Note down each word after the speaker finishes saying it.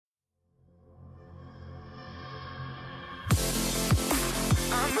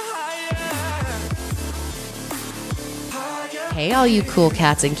Hey, all you cool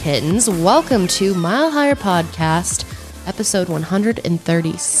cats and kittens. Welcome to Mile Higher Podcast, episode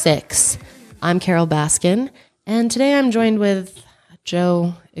 136. I'm Carole Baskin, and today I'm joined with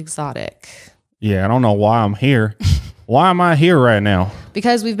Joe Exotic. Yeah, I don't know why I'm here. Why am I here right now?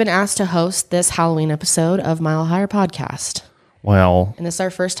 Because we've been asked to host this Halloween episode of Mile Higher Podcast. Well, and this is our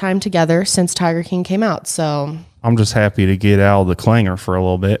first time together since Tiger King came out, so... I'm just happy to get out of the clanger for a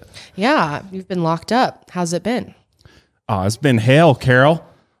little bit. Yeah, you've been locked up. How's it been? It's been hell, Carole.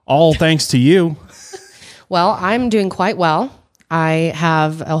 All thanks to you. Well, I'm doing quite well. I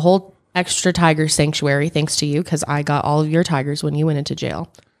have a whole extra tiger sanctuary thanks to you because I got all of your tigers when you went into jail.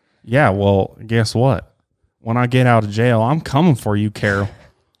 Yeah, well, guess what? When I get out of jail, I'm coming for you, Carole.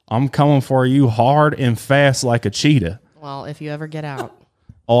 I'm coming for you hard and fast like a cheetah. Well, if you ever get out.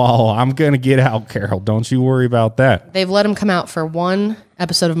 Oh, I'm going to get out, Carole. Don't you worry about that. They've let him come out for one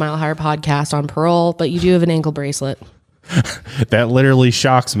episode of Mile Higher Podcast on parole, but you do have an ankle bracelet. That literally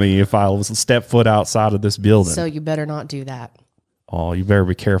shocks me if I was to step foot outside of this building. So you better not do that. Oh, you better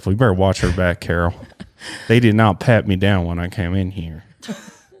be careful. You better watch her back, Carole. They did not pat me down when I came in here.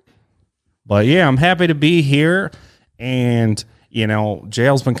 But yeah, I'm happy to be here. And, you know,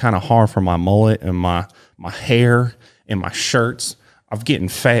 jail's been kind of hard for my mullet and my hair and my shirts. I'm getting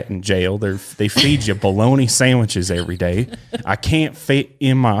fat in jail. They feed you bologna sandwiches every day. I can't fit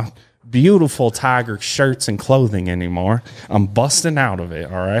in my beautiful tiger shirts and clothing anymore. I'm busting out of it,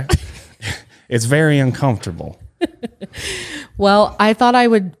 all right? It's very uncomfortable. Well, I thought I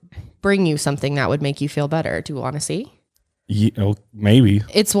would bring you something that would make you feel better. Do you want to see? Yeah, maybe.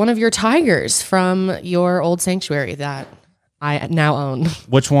 It's one of your tigers from your old sanctuary that I now own.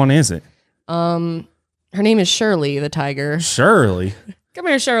 Which one is it? Her name is Shirley, the tiger. Shirley? Come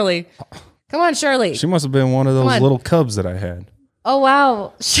here, Shirley. Come on, Shirley. She must have been one of those little cubs that I had. Oh,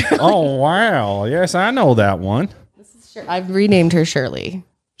 wow. Shirley. Oh, wow. Yes, I know that one. I've renamed her Shirley.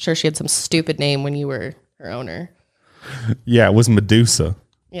 Sure, she had some stupid name when you were her owner. Yeah, it was Medusa.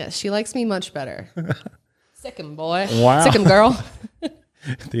 Yeah, she likes me much better. Sick 'em, boy. Wow. Sick 'em, girl. I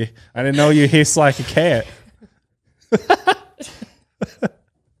didn't know you hiss like a cat.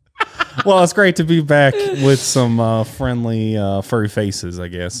 Well, it's great to be back with some friendly furry faces, I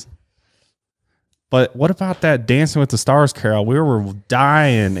guess. But what about that Dancing with the Stars, Carole? We were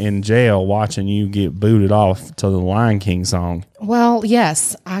dying in jail watching you get booted off to the Lion King song. Well,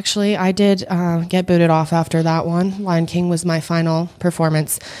 yes. Actually, I did get booted off after that one. Lion King was my final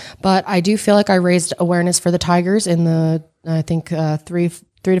performance. But I do feel like I raised awareness for the tigers in the, I think, three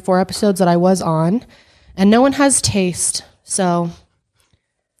to four episodes that I was on. And no one has taste. So,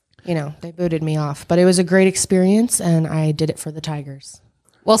 you know, they booted me off. But it was a great experience, and I did it for the tigers.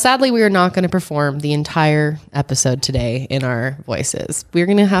 Well, sadly, we are not going to perform the entire episode today in our voices. We're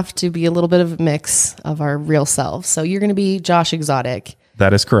going to have to be a little bit of a mix of our real selves. So you're going to be Josh Exotic.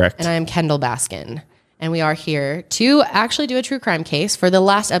 That is correct. And I am Kendall Baskin. And we are here to actually do a true crime case. For the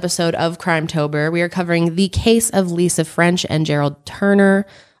last episode of Crimetober, we are covering the case of Lisa French and Gerald Turner,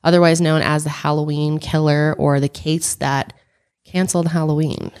 otherwise known as the Halloween Killer, or the case that canceled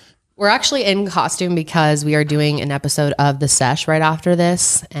Halloween. We're actually in costume because we are doing an episode of the Sesh right after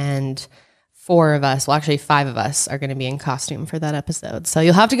this, and five of us are going to be in costume for that episode. So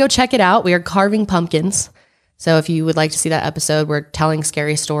you'll have to go check it out. We are carving pumpkins. So if you would like to see that episode, we're telling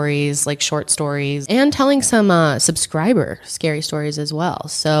scary stories, like short stories, and telling some subscriber scary stories as well.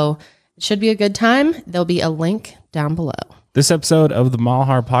 So it should be a good time. There'll be a link down below. This episode of the Mile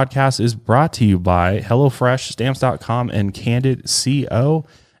Higher Podcast is brought to you by HelloFresh, Stamps.com, and Candid CO.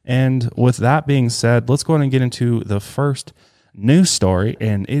 And with that being said, let's go ahead and get into the first news story.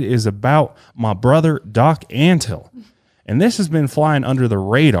 And it is about my brother, Doc Antle. And this has been flying under the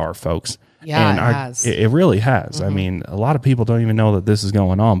radar, folks. Yeah, and it has. It really has. Mm-hmm. I mean, a lot of people don't even know that this is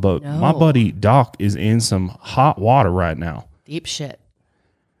going on. But my buddy, Doc, is in some hot water right now. Deep shit.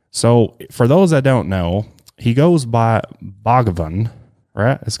 So for those that don't know, he goes by Bhagavan,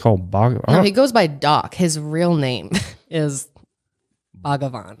 right? It's called Bhagavan. No, he goes by Doc. His real name is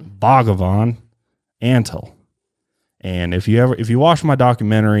Bhagavan Antle. And if you watch my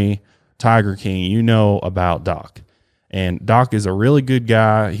documentary Tiger King, you know about Doc. And Doc is a really good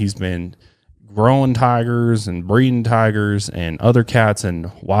guy. He's been growing tigers and breeding tigers and other cats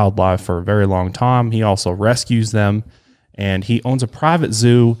and wildlife for a very long time. He also rescues them, and he owns a private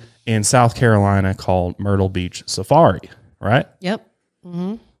zoo in South Carolina called Myrtle Beach Safari, right? Yep.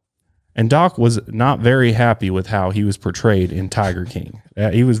 Mm-hmm. And Doc was not very happy with how he was portrayed in Tiger King.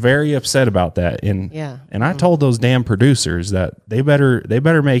 He was very upset about that. And I told those damn producers that they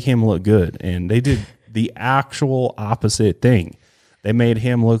better make him look good. And they did the actual opposite thing. They made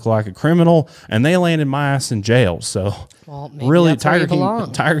him look like a criminal, and they landed my ass in jail. So really,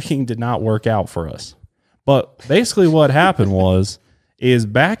 Tiger King did not work out for us. But basically what happened is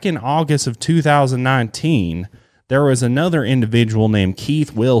back in August of 2019, there was another individual named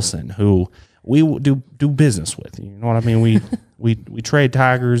Keith Wilson who we do business with. You know what I mean? We trade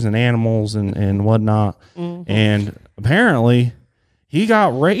tigers and animals and whatnot. Mm-hmm. And apparently he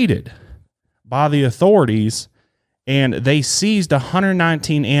got raided by the authorities, and they seized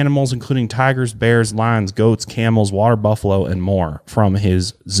 119 animals, including tigers, bears, lions, goats, camels, water buffalo, and more from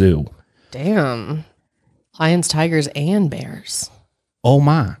his zoo. Damn. Lions, tigers, and bears. Oh,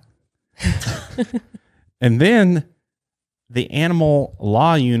 my. And then the animal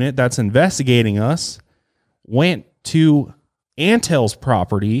law unit that's investigating us went to Antle's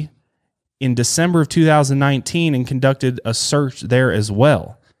property in December of 2019 and conducted a search there as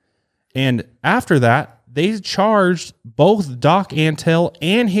well. And after that, they charged both Doc Antle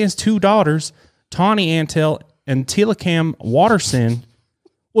and his two daughters, Tawny Antle and Tilakam Watterson,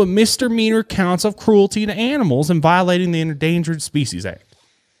 with misdemeanor counts of cruelty to animals and violating the Endangered Species Act.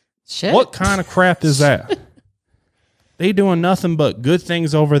 Shit. What kind of crap is that? They doing nothing but good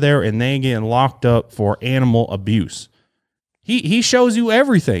things over there, and they getting locked up for animal abuse. He shows you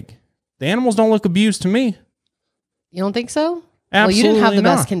everything. The animals don't look abused to me. You don't think so? Absolutely well, you didn't have the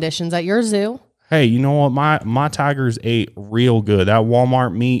not. best conditions at your zoo. Hey, you know what? My tigers ate real good. That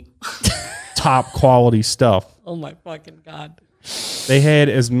Walmart meat, top quality stuff. Oh my fucking God. They had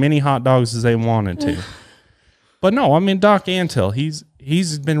as many hot dogs as they wanted to. But no, I mean, Doc Antle,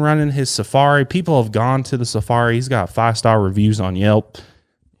 he's been running his safari. People have gone to the safari. He's got 5-star reviews on Yelp.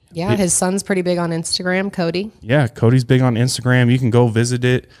 Yeah, his son's pretty big on Instagram, Cody. Yeah, Cody's big on Instagram. You can go visit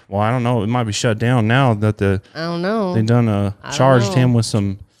it. Well, I don't know. It might be shut down now that I don't know. They done charged him with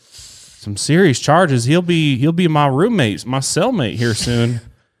some serious charges. He'll be my roommate, my cellmate here soon.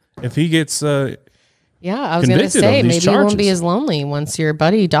 If he gets yeah, I was going to say, maybe you won't be as lonely once your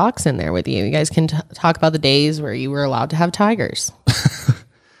buddy Doc's in there with you. You guys can talk about the days where you were allowed to have tigers.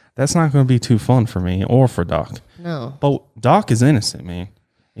 That's not going to be too fun for me or for Doc. No. But Doc is innocent, man.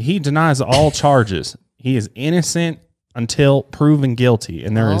 He denies all charges. He is innocent until proven guilty,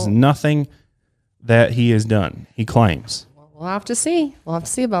 and there is nothing that he has done, he claims. Well, we'll have to see. We'll have to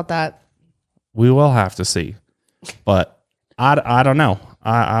see about that. We will have to see. But I don't know.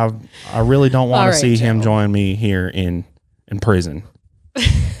 I really don't want to see him join me here in prison,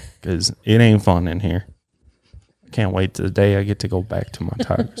 because it ain't fun in here. I can't wait to the day I get to go back to my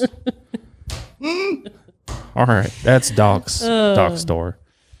tigers. All right, that's Doc's story.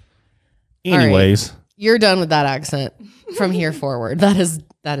 Anyways, right. You're done with that accent from here forward. That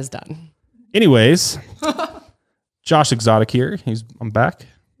is done. Anyways, Josh Exotic here. I'm back.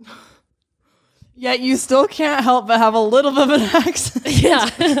 Yet you still can't help but have a little bit of an accent. Yeah.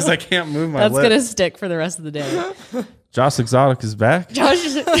 Because I can't move my That's lips. going to stick for the rest of the day. Josh Exotic is back.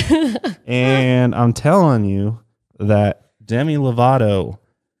 Josh And I'm telling you that Demi Lovato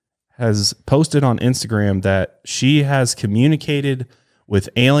has posted on Instagram that she has communicated with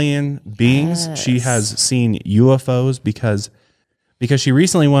alien beings. Yes. She has seen UFOs because she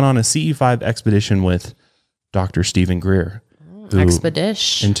recently went on a CE5 expedition with Dr. Stephen Greer.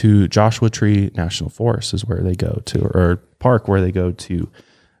 Expedition into Joshua Tree National Forest is where they go to, or park where they go to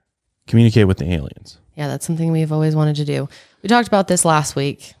communicate with the aliens. Yeah, that's something we've always wanted to do. We talked about this last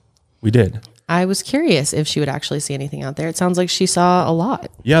week. We did. I was curious if she would actually see anything out there. It sounds like she saw a lot.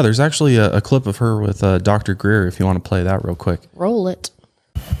 Yeah, there's actually a clip of her with Dr. Greer, if you want to play that real quick. Roll it.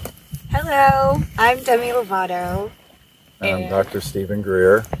 Hello, I'm Demi Lovato. I'm Dr. Stephen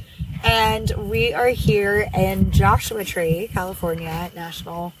Greer. And we are here in Joshua Tree, California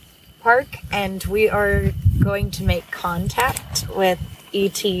National Park, and we are going to make contact with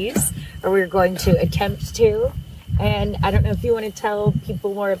ETs, or we're going to attempt to. And I don't know if you want to tell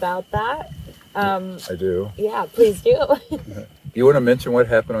people more about that. I do. Yeah, please do. You want to mention what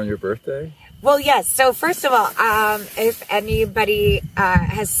happened on your birthday? Well, yes. So first of all, if anybody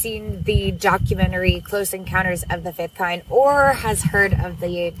has seen the documentary Close Encounters of the Fifth Kind, or has heard of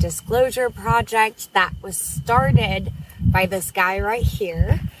the Disclosure Project that was started by this guy right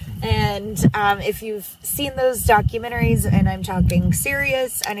here. And if you've seen those documentaries, and I'm talking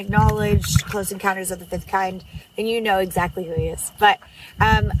serious, unacknowledged, Close Encounters of the Fifth Kind, then you know exactly who he is. But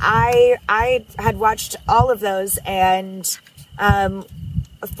I had watched all of those, and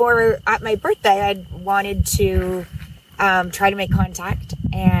at my birthday, I wanted to try to make contact,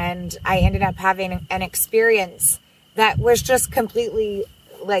 and I ended up having an experience that was just completely,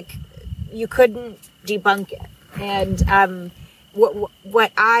 like, you couldn't debunk it. And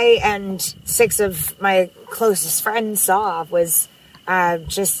what I and 6 of my closest friends saw was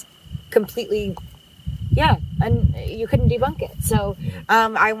just completely, and you couldn't debunk it. So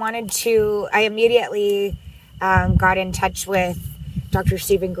I immediately got in touch with Dr.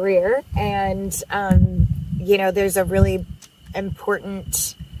 Stephen Greer, and there's a really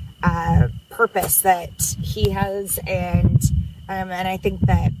important purpose that he has, and I think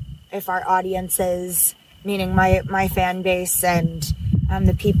that if our audiences, meaning my fan base and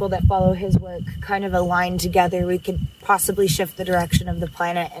the people that follow his work, kind of align together, we could possibly shift the direction of the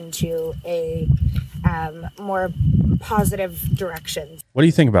planet into a more positive direction. What do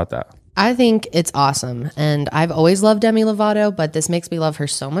you think about that? I think it's awesome. And I've always loved Demi Lovato, but this makes me love her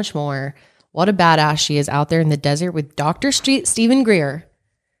so much more. What a badass she is out there in the desert with Dr. Stephen Greer.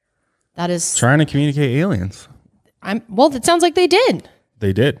 That is trying to communicate aliens. Well, it sounds like they did.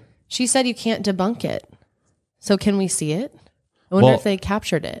 They did. She said you can't debunk it. So can we see it? I wonder if they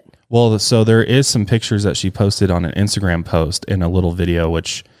captured it. Well, so there is some pictures that she posted on an Instagram post in a little video,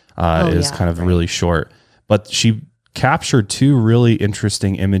 which is kind of really short. But she captured two really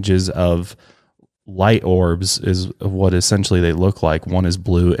interesting images of light orbs, is what essentially they look like. One is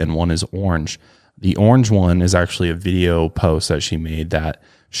blue and one is orange. The orange one is actually a video post that she made that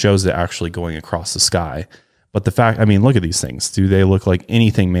shows it actually going across the sky. But the fact, I mean, look at these things. Do they look like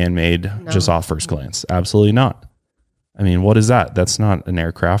anything man-made just off first glance? Absolutely not. I mean, what is that? That's not an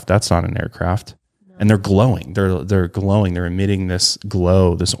aircraft. That's not an aircraft. No. And they're glowing. They're glowing. They're emitting this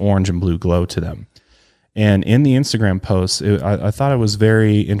glow, this orange and blue glow to them. And in the Instagram post, I thought it was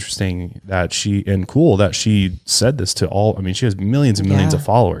very interesting that she said this to all. I mean, she has millions and millions of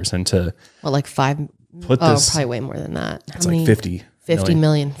followers, and to like 5 probably way more than that. It's like 50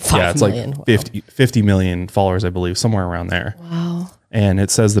 million. 5 million. Like 50 million followers, I believe, somewhere around there. Wow. And it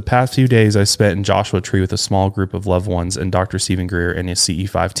says, the past few days I spent in Joshua Tree with a small group of loved ones and Dr. Stephen Greer and his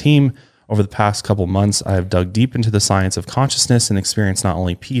CE5 team. Over the past couple months, I have dug deep into the science of consciousness and experienced not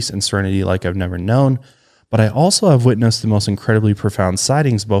only peace and serenity like I've never known, but I also have witnessed the most incredibly profound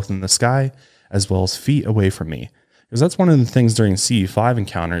sightings both in the sky as well as feet away from me. Because that's one of the things during CE5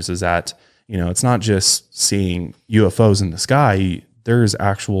 encounters is that, it's not just seeing UFOs in the sky. There's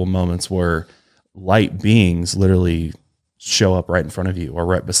actual moments where light beings literally show up right in front of you or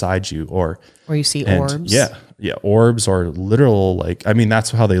right beside you, or you see orbs. Yeah. Orbs or literal,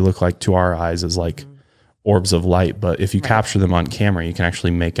 that's how they look like to our eyes, is like orbs of light. But if you capture them on camera, you can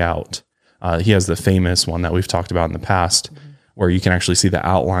actually make out. He has the famous one that we've talked about in the past, where you can actually see the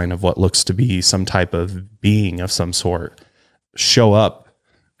outline of what looks to be some type of being of some sort show up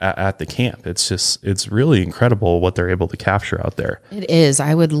at the camp. It's really incredible what they're able to capture out there. It is.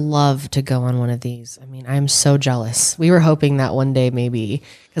 I would love to go on one of these. I mean, I'm so jealous. We were hoping that one day maybe,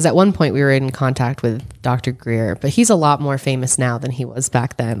 because at one point we were in contact with Dr. Greer, but he's a lot more famous now than he was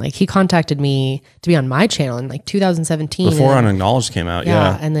back then. Like, he contacted me to be on my channel in 2017. Before Unacknowledged came out.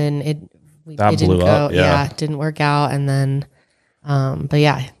 Yeah. And then it blew up. Yeah. It didn't work out. And then, but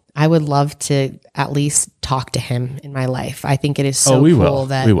yeah, I would love to at least talk to him in my life. I think it is so cool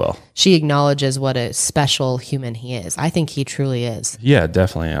that she acknowledges what a special human he is. I think he truly is. Yeah,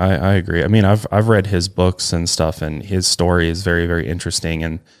 definitely. I agree. I mean, I've read his books and stuff, and his story is very, very interesting.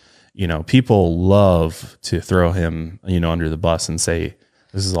 And, people love to throw him, under the bus and say,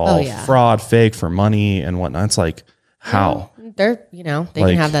 this is all fraud, fake for money and whatnot. It's like, how? They're, they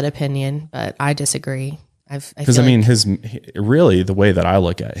can have that opinion, but I disagree. Because really the way that I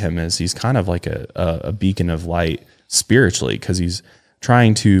look at him is he's kind of like a beacon of light spiritually, because he's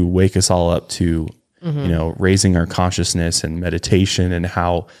trying to wake us all up to, raising our consciousness and meditation, and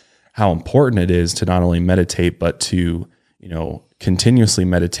how important it is to not only meditate, but to, continuously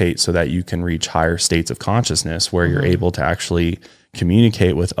meditate so that you can reach higher states of consciousness where you're able to actually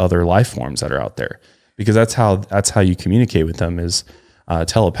communicate with other life forms that are out there. Because that's how you communicate with them, is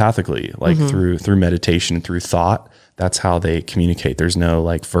telepathically, through meditation, through thought. That's how they communicate. There's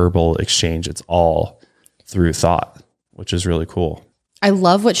no verbal exchange. It's all through thought, which is really cool. I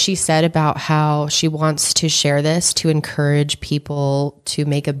love what she said about how she wants to share this to encourage people to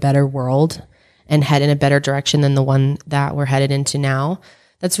make a better world and head in a better direction than the one that we're headed into now.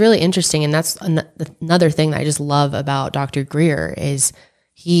 That's really interesting. And that's another thing that I just love about Dr. Greer is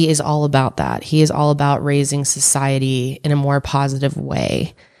he is all about that. He is all about raising society in a more positive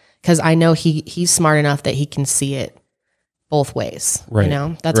way. Because I know he's smart enough that he can see it both ways. Right.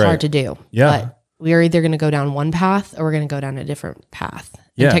 That's hard to do. Yeah. But we are either going to go down one path or we're going to go down a different path.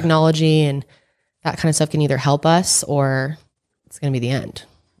 And technology and that kind of stuff can either help us or it's going to be the end.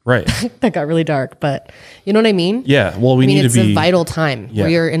 Right. That got really dark, but you know what I mean? Yeah. Well, it's a vital time. Yeah.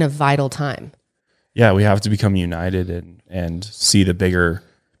 We are in a vital time. Yeah. We have to become united and see the bigger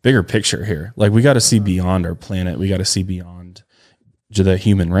picture here. We got to see beyond our planet. We got to see beyond, the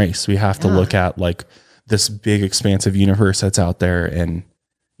human race. We have to look at like this big expansive universe that's out there and,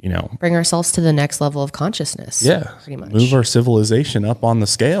 you know, bring ourselves to the next level of consciousness. Yeah. Pretty much. Move our civilization up on the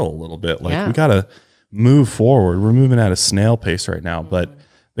scale a little bit. Like we Yeah. got to move forward. We're moving at a snail pace right now. But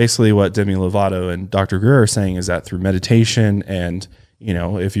basically what Demi Lovato and Dr. Greer are saying is that through meditation and, you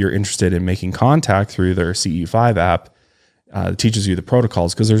know, if you're interested in making contact through their CE5 app, it teaches you the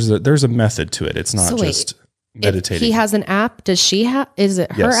protocols because there's a method to it. It's not just meditating. He has an app. Does she have? Is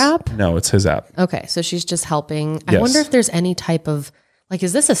it her app? No, it's his app. Okay, so she's just helping. I wonder if there's any type of like,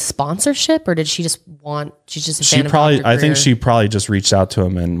 is this a sponsorship or did she just want? She's just a fan of Dr. I think Greer? she probably just reached out to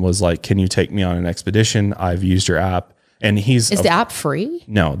him and was like, "Can you take me on an expedition? I've used your app." And is the app free?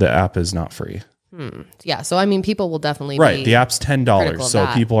 No, the app is not free. Yeah, so I mean, people will definitely Right. The app's $10. So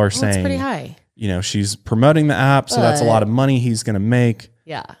people are saying, it's pretty high. You know, she's promoting the app, so that's a lot of money he's going to make.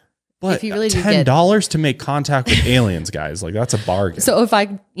 Yeah. But If you really do $10 to make contact with aliens, guys, like that's a bargain. So if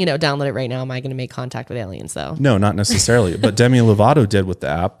I, you know, download it right now, am I going to make contact with aliens though? No, not necessarily. But Demi Lovato did with the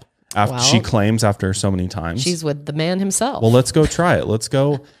app. After she claims after so many times. She's with the man himself. Well, let's go try it. Let's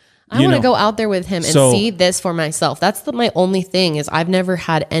go. I want to go out there with him and see this for myself. That's my only thing is I've never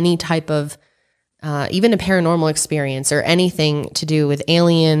had any type of even a paranormal experience or anything to do with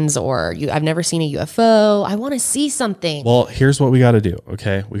aliens or I've never seen a UFO. I want to see something. Well, here's what we got to do.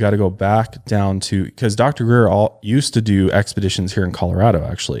 Okay. We got to go back down to, because Dr. Greer used to do expeditions here in Colorado,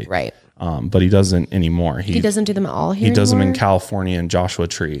 actually. Right. But he doesn't anymore. He doesn't do them all here. He does them in anymore? California and Joshua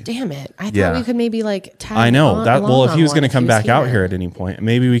Tree. Damn it. I thought we could maybe like tag I know that. Well, if he was going to come back out here here at any point,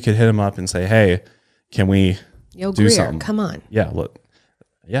 maybe we could hit him up and say, "Hey, can we do Greer, something? Come on." Yeah. Look,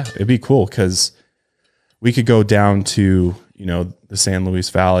 yeah, it'd be cool because we could go down to, you know, the San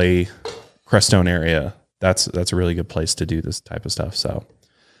Luis Valley, Crestone area. That's a really good place to do this type of stuff. So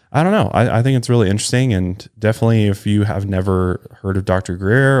I don't know. I think it's really interesting, and definitely if you have never heard of Dr.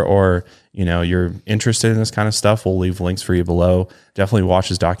 Greer or, you know, you're interested in this kind of stuff, we'll leave links for you below. Definitely watch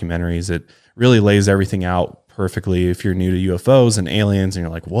his documentaries. It really lays everything out perfectly. If you're new to UFOs and aliens and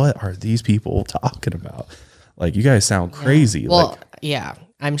you're like, what are these people talking about? Like, you guys sound crazy. Well, yeah,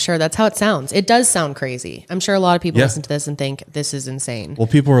 I'm sure that's how it sounds. It does sound crazy. I'm sure a lot of people listen to this and think this is insane. Well,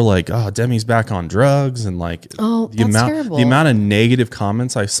 people are like, "Oh, Demi's back on drugs," and like, terrible. The amount of negative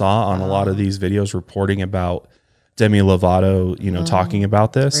comments I saw on a lot of these videos reporting about Demi Lovato, you know, talking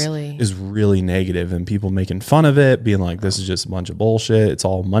about this is really negative, and people making fun of it, being like, "This is just a bunch of bullshit. It's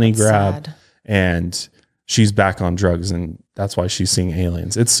all money grab," and she's back on drugs, and that's why she's seeing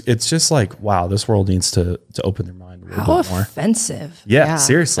aliens. It's just like, wow, this world needs to open their mind a little bit more. Offensive. Yeah,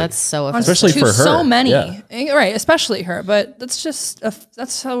 seriously. That's so offensive. Especially for her. So many. Yeah. Right, especially her. But that's just,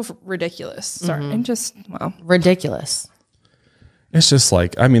 that's so ridiculous. Sorry. And just, wow. Ridiculous. It's just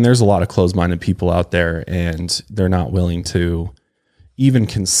like, I mean, there's a lot of closed-minded people out there, and they're not willing to even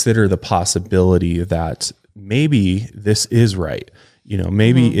consider the possibility that maybe this is right. You know,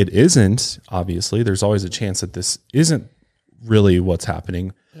 maybe it isn't. Obviously, there's always a chance that this isn't really what's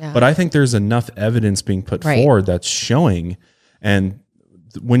happening. Yeah. But I think there's enough evidence being put forward that's showing. And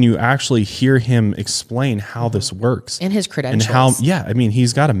when you actually hear him explain how this works and his credentials, and how, I mean,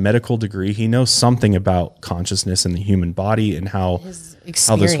 he's got a medical degree. He knows something about consciousness in the human body and how this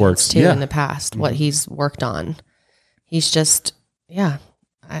works too in the past, what he's worked on. He's just,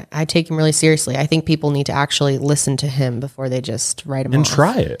 I take him really seriously. I think people need to actually listen to him before they just write him off. And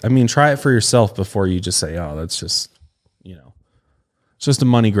try it. I mean, try it for yourself before you just say, "Oh, that's just, you know, it's just a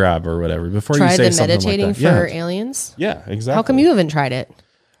money grab or whatever." Before you say something like that. Meditating for aliens? Yeah, exactly. How come you haven't tried it?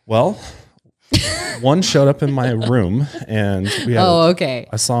 Well, one showed up in my room and we had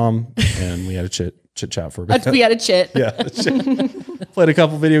I saw him and we had a chit chat for a bit. We had a chit. Played a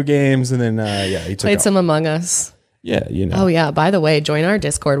couple video games and then he took played some Among Us. Yeah, you know. Oh yeah, by the way, join our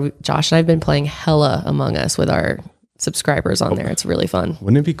Discord. Josh and I have been playing hella Among Us with our subscribers on there. It's really fun.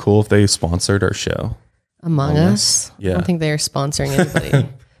 Wouldn't it be cool if they sponsored our show? Among Us? Yeah. I don't think they're sponsoring anybody.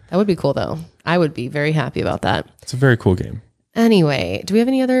 That would be cool though. I would be very happy about that. It's a very cool game. Anyway, do we have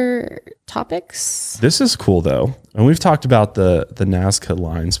any other topics? This is cool though. And we've talked about the Nazca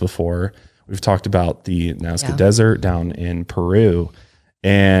lines before. We've talked about the Nazca Desert down in Peru.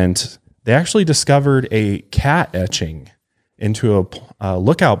 And they actually discovered a cat etching into a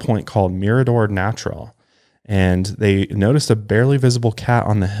lookout point called Mirador Natural. And they noticed a barely visible cat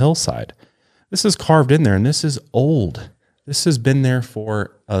on the hillside. This is carved in there, and this is old. This has been there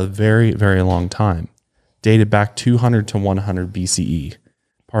for a very, very long time. Dated back 200 to 100 BCE,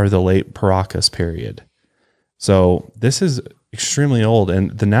 part of the late Paracas period. So this is extremely old.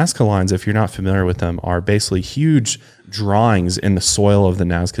 And the Nazca lines, if you're not familiar with them, are basically huge drawings in the soil of the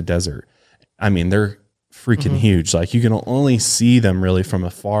Nazca Desert. I mean, they're freaking huge. Like you can only see them really from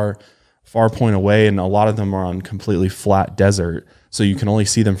a far point away. And a lot of them are on completely flat desert. So you can only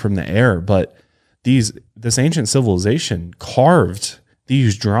see them from the air. But this ancient civilization carved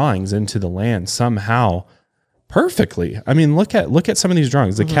these drawings into the land somehow perfectly. I mean, look at some of these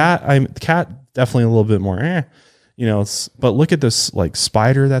drawings. The cat definitely a little bit more, but look at this like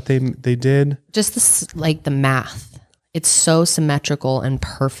spider that they did. Just this, like the math. It's so symmetrical and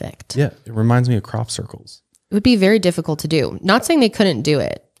perfect. Yeah. It reminds me of crop circles. It would be very difficult to do. Not saying they couldn't do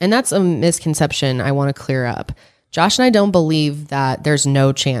it. And that's a misconception I want to clear up. Josh and I don't believe that there's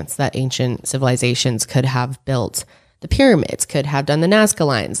no chance that ancient civilizations could have built the pyramids, could have done the Nazca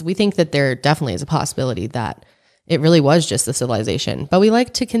lines. We think that there definitely is a possibility that it really was just the civilization, but we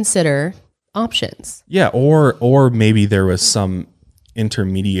like to consider options. Yeah, or maybe there was some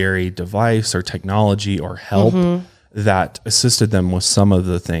intermediary device or technology or help that assisted them with some of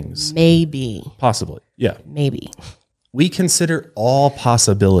the things. Maybe. Possibly. Yeah. Maybe. We consider all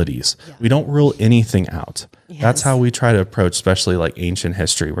possibilities. Yeah. We don't rule anything out. Yes. That's how we try to approach, especially like ancient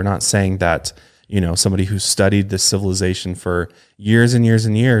history. We're not saying that, somebody who studied this civilization for years and years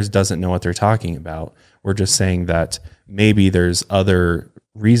and years doesn't know what they're talking about. We're just saying that maybe there's other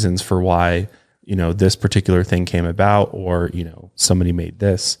reasons for why, this particular thing came about, or, somebody made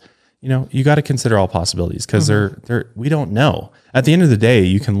this. You got to consider all possibilities because we don't know. At the end of the day,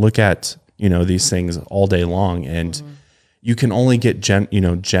 you can look at, these things all day long and you can only get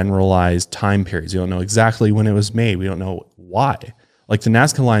generalized time periods. You don't know exactly when it was made. We don't know why. Like the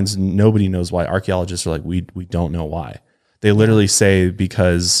Nazca lines, nobody knows why. Archaeologists are like, we don't know why. They literally say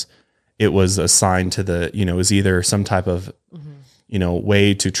because it was assigned to the, it was either some type of,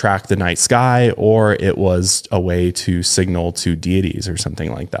 way to track the night sky, or it was a way to signal to deities or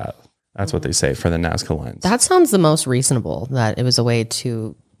something like that. That's what they say for the Nazca lines. That sounds the most reasonable, that it was a way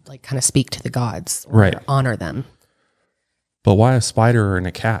to like kind of speak to the gods or honor them. But why a spider and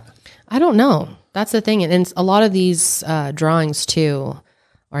a cat? I don't know. That's the thing. And a lot of these drawings too,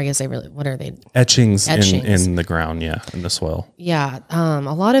 or I guess what are they? Etchings. In the ground, in the soil. Yeah. A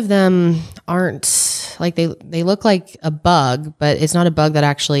lot of them aren't like, they look like a bug, but it's not a bug that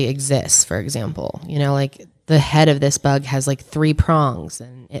actually exists, for example. Like the head of this bug has like 3 prongs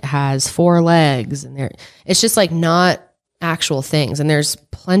and it has 4 legs, and it's just like not actual things. And there's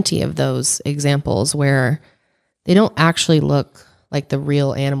plenty of those examples where they don't actually look like the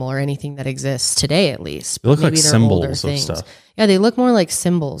real animal or anything that exists today, at least. They look like symbols of stuff. Yeah, they look more like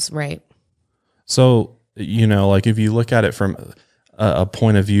symbols, right? So, like if you look at it from a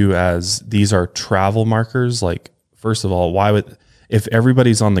point of view as these are travel markers, like first of all, if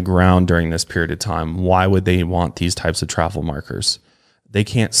everybody's on the ground during this period of time, why would they want these types of travel markers? They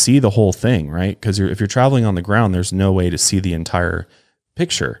can't see the whole thing, right? Because if you're traveling on the ground, there's no way to see the entire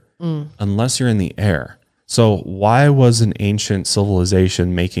picture unless you're in the air. So why was an ancient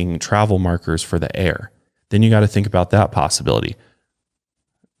civilization making travel markers for the air? Then you got to think about that possibility.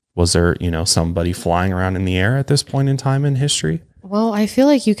 Was there, somebody flying around in the air at this point in time in history? Well, I feel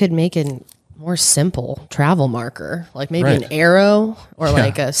like you could make a more simple travel marker, like maybe an arrow or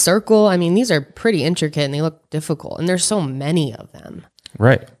like a circle. I mean, these are pretty intricate and they look difficult, and there's so many of them.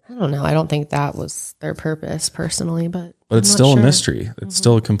 Right. I don't know. I don't think that was their purpose personally, but it's still a mystery. It's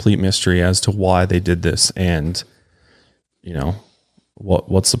still a complete mystery as to why they did this, and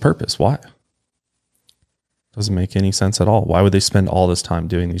what's the purpose? Why? Doesn't make any sense at all. Why would they spend all this time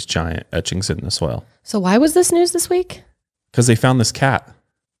doing these giant etchings in the soil? So why was this news this week? Because they found this cat.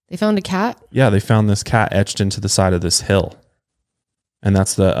 They found a cat? Yeah, they found this cat etched into the side of this hill. And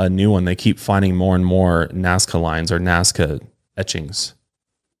that's a new one. They keep finding more and more Nazca lines or Nazca etchings.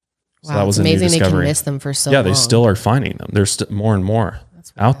 So that was it's amazing a new discovery. They can miss them for so long. Yeah, they still are finding them. There's more and more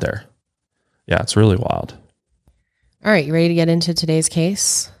out there. Yeah, it's really wild. All right, you ready to get into today's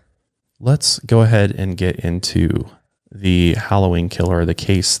case? Let's go ahead and get into the Halloween killer, the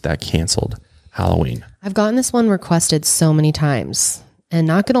case that canceled Halloween. I've gotten this one requested so many times, and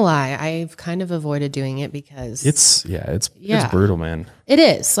not gonna lie, I've kind of avoided doing it because it's brutal, man. It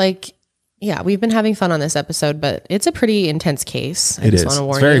is we've been having fun on this episode, but it's a pretty intense case. I just want to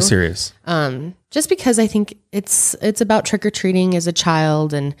warn you. It's very serious. Just because I think it's about trick or treating as a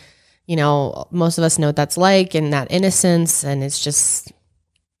child, and most of us know what that's like, and that innocence, and it's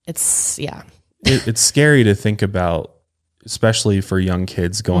scary to think about, especially for young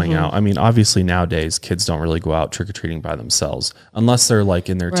kids going out. I mean, obviously nowadays kids don't really go out trick-or-treating by themselves unless they're like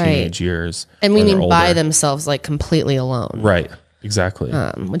in their teenage years. And we mean by themselves, like completely alone. Right. Exactly.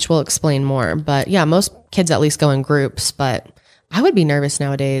 Which we'll explain more. But yeah, most kids at least go in groups, but I would be nervous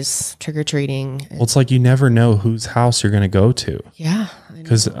nowadays, trick-or-treating. Well, it's like you never know whose house you're going to go to. Yeah.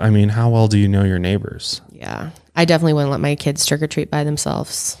 Because, I mean, how well do you know your neighbors? Yeah. I definitely wouldn't let my kids trick-or-treat by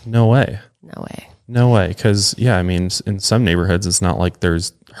themselves. No way. No way. No way. Because, yeah, I mean, in some neighborhoods, it's not like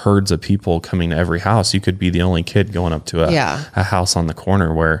there's herds of people coming to every house. You could be the only kid going up to a house on the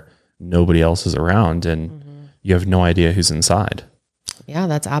corner where nobody else is around and you have no idea who's inside. Yeah,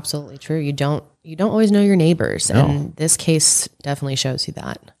 that's absolutely true. You don't always know your neighbors. No. And this case definitely shows you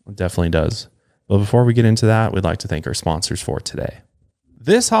that. It definitely does. But before we get into that, we'd like to thank our sponsors for today.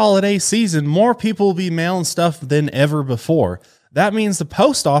 This holiday season, more people will be mailing stuff than ever before. That means the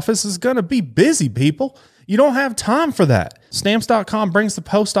post office is going to be busy, people. You don't have time for that. Stamps.com brings the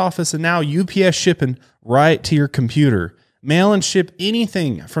post office and now UPS shipping right to your computer. Mail and ship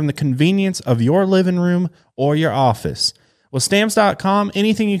anything from the convenience of your living room or your office. With Stamps.com,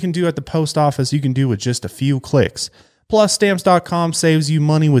 anything you can do at the post office, you can do with just a few clicks. Plus, Stamps.com saves you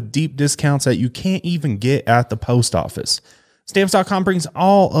money with deep discounts that you can't even get at the post office. Stamps.com brings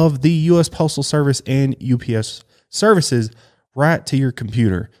all of the U.S. Postal Service and UPS services right to your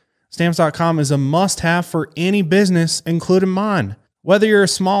computer. Stamps.com is a must-have for any business, including mine. Whether you're a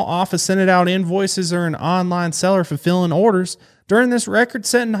small office sending out invoices or an online seller fulfilling orders during this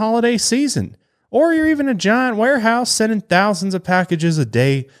record-setting holiday season, or you're even a giant warehouse sending thousands of packages a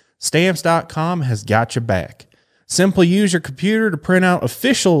day, Stamps.com has got your back. Simply use your computer to print out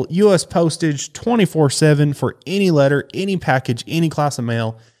official U.S. postage 24/7 for any letter, any package, any class of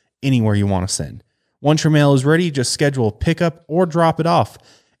mail, anywhere you want to send. Once your mail is ready, just schedule a pickup or drop it off.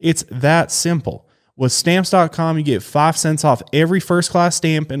 It's that simple. With Stamps.com, you get 5 cents off every first-class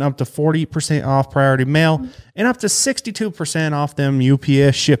stamp and up to 40% off priority mail and up to 62% off them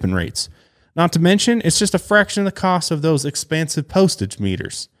UPS shipping rates. Not to mention, it's just a fraction of the cost of those expensive postage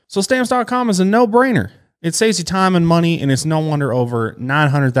meters. So Stamps.com is a no-brainer. It saves you time and money, and it's no wonder over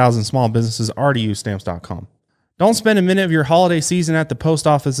 900,000 small businesses already use Stamps.com. Don't spend a minute of your holiday season at the post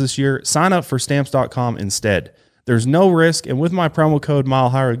office this year. Sign up for Stamps.com instead. There's no risk, and with my promo code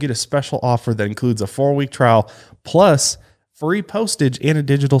MileHigher, you get a special offer that includes a 4-week trial plus free postage and a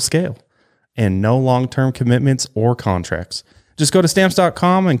digital scale, and no long-term commitments or contracts. Just go to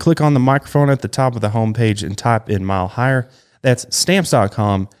Stamps.com and click on the microphone at the top of the homepage and type in MileHigher. That's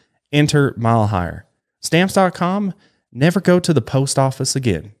Stamps.com. Enter MileHigher. Stamps.com, never go to the post office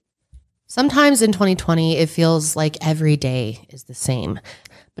again. Sometimes in 2020, it feels like every day is the same.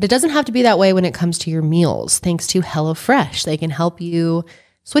 But it doesn't have to be that way when it comes to your meals. Thanks to HelloFresh, they can help you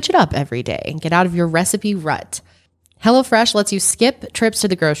switch it up every day and get out of your recipe rut. HelloFresh lets you skip trips to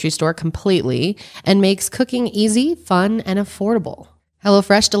the grocery store completely and makes cooking easy, fun, and affordable.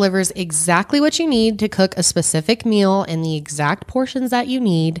 HelloFresh delivers exactly what you need to cook a specific meal in the exact portions that you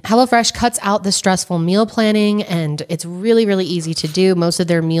need. HelloFresh cuts out the stressful meal planning, and it's really, really easy to do. Most of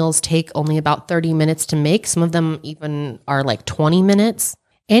their meals take only about 30 minutes to make. Some of them even are like 20 minutes.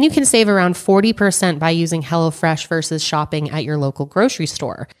 And you can save around 40% by using HelloFresh versus shopping at your local grocery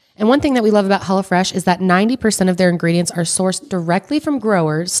store. And one thing that we love about HelloFresh is that 90% of their ingredients are sourced directly from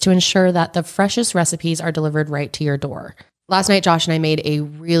growers to ensure that the freshest recipes are delivered right to your door. Last night, Josh and I made a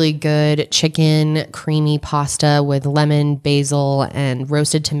really good chicken creamy pasta with lemon, basil, and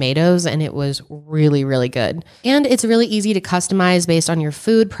roasted tomatoes, and it was really, really good. And it's really easy to customize based on your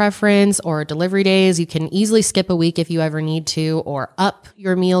food preference or delivery days. You can easily skip a week if you ever need to, or up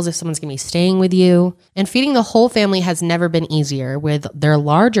your meals if someone's gonna be staying with you. And feeding the whole family has never been easier with their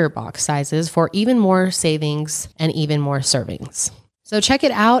larger box sizes for even more savings and even more servings. So check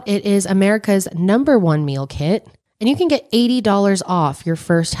it out. It is America's #1 meal kit. And you can get $80 off your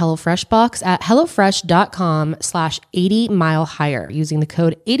first HelloFresh box at HelloFresh.com/80MileHigher using the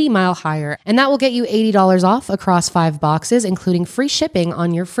code 80MileHigher. And that will get you $80 off across 5 boxes, including free shipping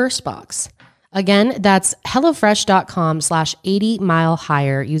on your first box. Again, that's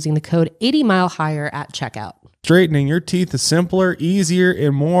HelloFresh.com/80MileHigher using the code 80MileHigher at checkout. Straightening your teeth is simpler, easier,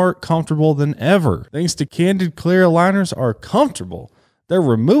 and more comfortable than ever. Thanks to Candid Clear aligners are comfortable. They're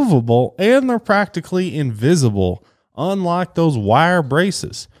removable and they're practically invisible, unlike those wire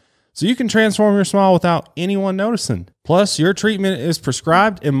braces. So you can transform your smile without anyone noticing. Plus, your treatment is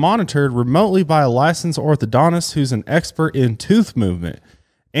prescribed and monitored remotely by a licensed orthodontist who's an expert in tooth movement.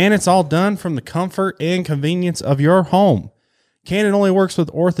 And it's all done from the comfort and convenience of your home. Candid only works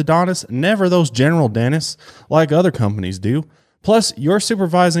with orthodontists, never those general dentists like other companies do. Plus, your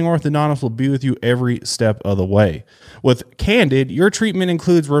supervising orthodontist will be with you every step of the way. With Candid, your treatment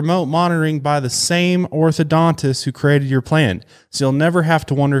includes remote monitoring by the same orthodontist who created your plan, so you'll never have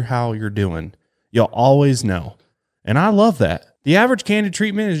to wonder how you're doing. You'll always know. And I love that. The average Candid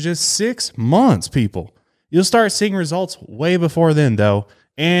treatment is just 6 months, people. You'll start seeing results way before then, though,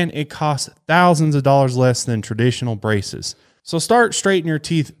 and it costs thousands of dollars less than traditional braces. So start straightening your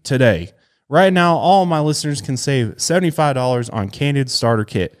teeth today. Right now, all my listeners can save $75 on Candid Starter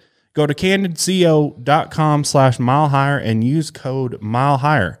Kit. Go to candidco.com/milehigher and use code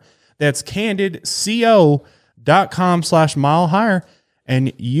milehigher. That's candidco.com/milehigher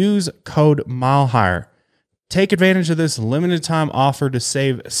and use code milehigher. Take advantage of this limited time offer to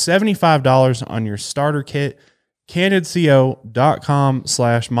save $75 on your starter kit.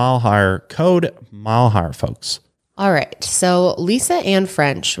 candidco.com/milehigher, code milehigher, folks. All right. So Lisa Ann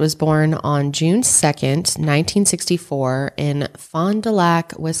French was born on June 2nd, 1964 in Fond du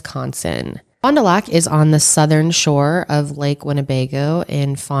Lac, Wisconsin. Fond du Lac is on the southern shore of Lake Winnebago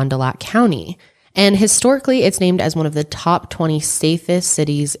in Fond du Lac County. And historically, it's named as one of the top 20 safest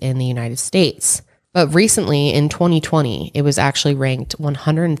cities in the United States. But recently, in 2020, it was actually ranked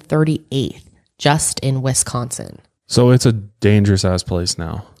 138th just in Wisconsin. So it's a dangerous ass place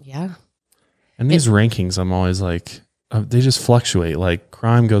now. Yeah. And these rankings, I'm always like, they just fluctuate. Like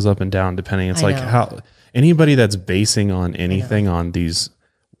crime goes up and down depending. It's like how anybody that's basing on anything on these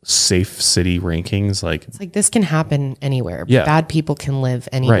safe city rankings, like it's like this can happen anywhere. Yeah. Bad people can live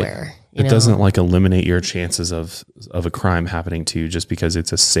anywhere. Right. It doesn't like eliminate your chances of a crime happening to you just because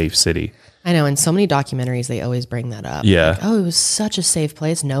it's a safe city. I know. In so many documentaries, they always bring that up. Yeah. Like, oh, it was such a safe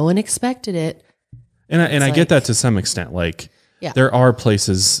place. No one expected it. And I get that to some extent. Like there are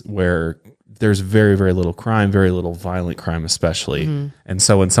places where there's very, very little crime, very little violent crime, especially. Mm-hmm. And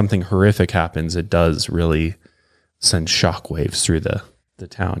so when something horrific happens, it does really send shockwaves through the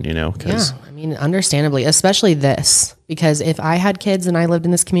town, you know? Yeah, I mean, understandably, especially this, because if I had kids and I lived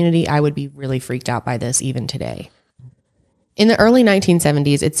in this community, I would be really freaked out by this even today. In the early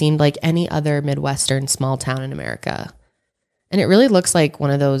 1970s, it seemed like any other Midwestern small town in America. And it really looks like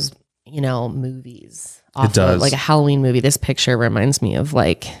one of those, movies. It does. Like a Halloween movie. This picture reminds me of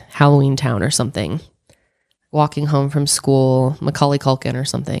like Halloween Town or something. Walking home from school, Macaulay Culkin or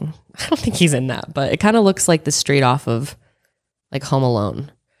something. I don't think he's in that, but it kind of looks like the straight off of like Home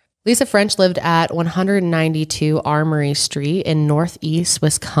Alone. Lisa French lived at 192 Armory Street in Northeast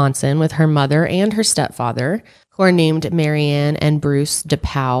Wisconsin with her mother and her stepfather, who are named Marianne and Bruce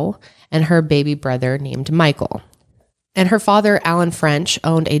DePau, and her baby brother named Michael. And her father, Alan French,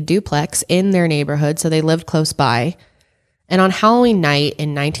 owned a duplex in their neighborhood, so they lived close by. And on Halloween night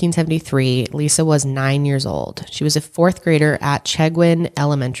in 1973, Lisa was 9 years old. She was a fourth grader at Chegwin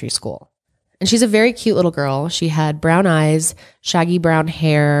Elementary School. And she's a very cute little girl. She had brown eyes, shaggy brown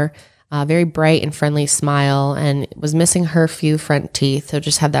hair, very bright and friendly smile, and was missing her few front teeth. So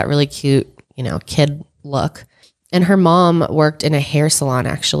just had that really cute, kid look. And her mom worked in a hair salon,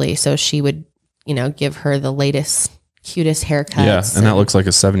 actually. So she would, give her the latest, cutest haircuts. Yeah, and that looks like a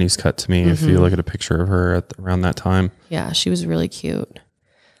 70s cut to me if you look at a picture of her around that time. Yeah, she was really cute.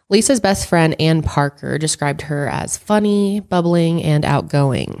 Lisa's best friend, Ann Parker, described her as funny, bubbling, and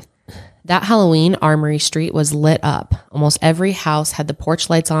outgoing. That Halloween, Armory Street was lit up. Almost every house had the porch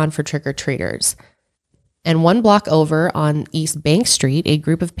lights on for trick-or-treaters. And one block over on East Bank Street, a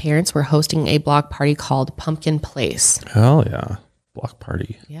group of parents were hosting a block party called Pumpkin Place. Hell yeah. Block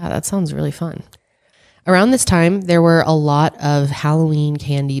party. Yeah, that sounds really fun. Around this time, there were a lot of Halloween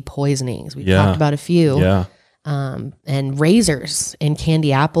candy poisonings. We've talked about a few. Yeah. And razors in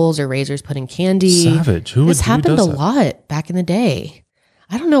candy apples or razors put in candy. Savage. This happened a lot back in the day.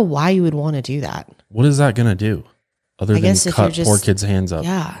 I don't know why you would want to do that. What is that going to do? Other than cut poor kids' hands up.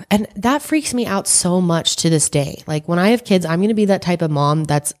 Yeah. And that freaks me out so much to this day. Like when I have kids, I'm going to be that type of mom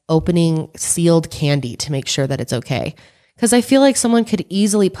that's opening sealed candy to make sure that it's okay. Because I feel like someone could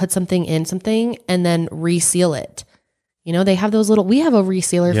easily put something in something and then reseal it. They have those we have a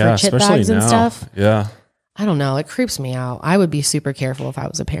resealer for chip bags and stuff. Yeah. I don't know. It creeps me out. I would be super careful if I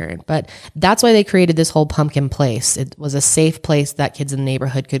was a parent, but that's why they created this whole Pumpkin Place. It was a safe place that kids in the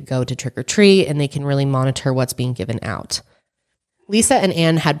neighborhood could go to trick or treat, and they can really monitor what's being given out. Lisa and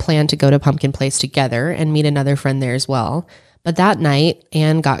Ann had planned to go to Pumpkin Place together and meet another friend there as well. But that night,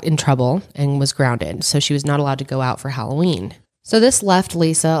 Ann got in trouble and was grounded, so she was not allowed to go out for Halloween. So this left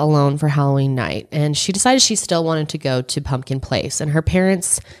Lisa alone for Halloween night, and she decided she still wanted to go to Pumpkin Place, and her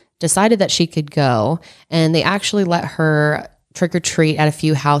parents decided that she could go, and they actually let her trick-or-treat at a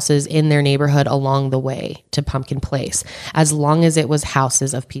few houses in their neighborhood along the way to Pumpkin Place, as long as it was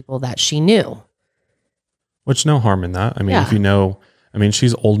houses of people that she knew. Which no harm in that. I mean, if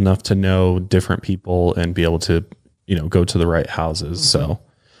she's old enough to know different people and be able to, go to the right houses. Mm-hmm. So,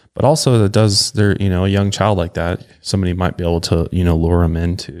 but also a young child like that, somebody might be able to, lure them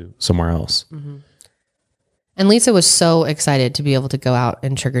into somewhere else. Mm-hmm. And Lisa was so excited to be able to go out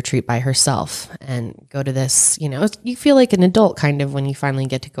and trick or treat by herself and go to this, you feel like an adult kind of when you finally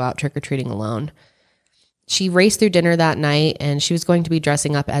get to go out trick or treating alone. She raced through dinner that night and she was going to be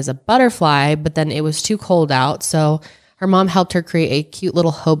dressing up as a butterfly, but then it was too cold out. So her mom helped her create a cute little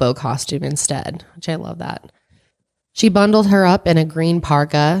hobo costume instead, which I love that. She bundled her up in a green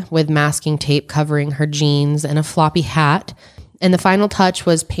parka with masking tape covering her jeans and a floppy hat. And the final touch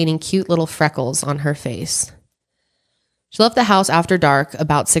was painting cute little freckles on her face. She left the house after dark,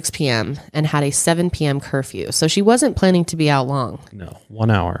 about 6 p.m., and had a 7 p.m. curfew. So she wasn't planning to be out long. No,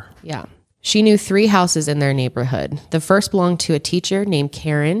 1 hour. Yeah. She knew 3 houses in their neighborhood. The first belonged to a teacher named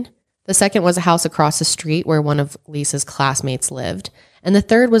Karen. The second was a house across the street where one of Lisa's classmates lived. And the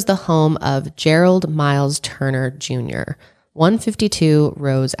third was the home of Gerald Miles Turner Jr., 152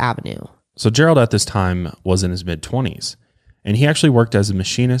 Rose Avenue. So Gerald at this time was in his mid-20s, and he actually worked as a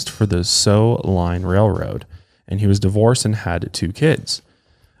machinist for the Soo Line Railroad, and he was divorced and had 2 kids.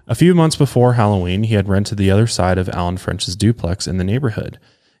 A few months before Halloween, he had rented the other side of Alan French's duplex in the neighborhood.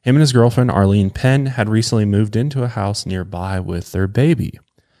 Him and his girlfriend, Arlene Penn, had recently moved into a house nearby with their baby.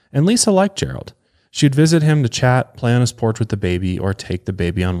 And Lisa liked Gerald. She'd visit him to chat, play on his porch with the baby, or take the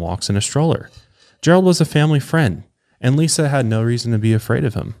baby on walks in a stroller. Gerald was a family friend, and Lisa had no reason to be afraid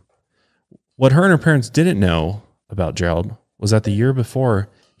of him. What her and her parents didn't know about Gerald was that the year before,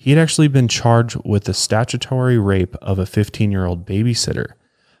 he had actually been charged with the statutory rape of a 15-year-old babysitter.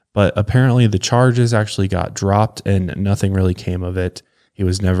 But apparently the charges actually got dropped and nothing really came of it. He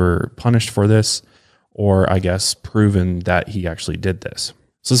was never punished for this, or I guess proven that he actually did this.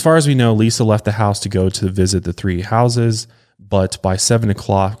 So as far as we know, Lisa left the house to go to visit the 3 houses, but by 7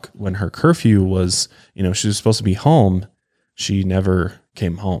 o'clock when her curfew was, she was supposed to be home, she never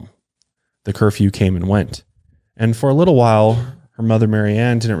came home. The curfew came and went. And for a little while, her mother, Mary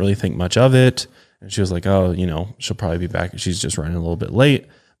Ann, didn't really think much of it. And she was like, oh, she'll probably be back. She's just running a little bit late.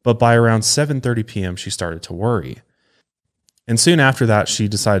 But by around 7:30 p.m., she started to worry. And soon after that, she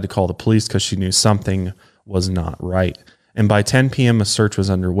decided to call the police because she knew something was not right. And by 10 p.m., a search was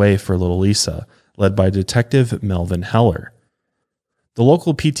underway for little Lisa, led by Detective Melvin Heller. The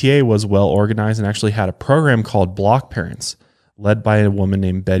local PTA was well organized and actually had a program called Block Parents, led by a woman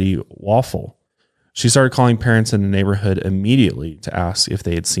named Betty Waffle. She started calling parents in the neighborhood immediately to ask if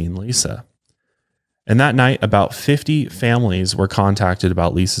they had seen Lisa. And that night, about 50 families were contacted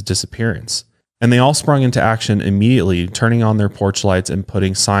about Lisa's disappearance. And they all sprung into action immediately, turning on their porch lights and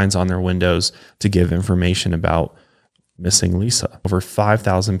putting signs on their windows to give information about missing Lisa. Over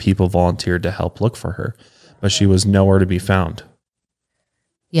 5,000 people volunteered to help look for her, but she was nowhere to be found.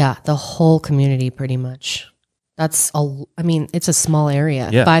 Yeah, the whole community pretty much. It's a small area.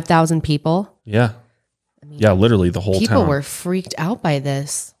 Yeah. 5,000 people. Yeah. Yeah, literally the whole town. People were freaked out by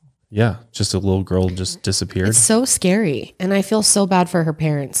this. Yeah, just a little girl just disappeared. It's so scary. And I feel so bad for her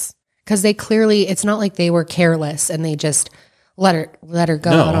parents because they clearly, it's not like they were careless and they just let her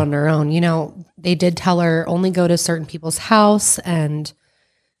go out on her own. They did tell her only go to certain people's house, and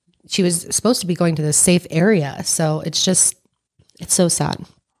she was supposed to be going to this safe area. So it's so sad.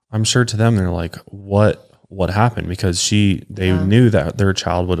 I'm sure to them, they're like, what happened? Because they knew that their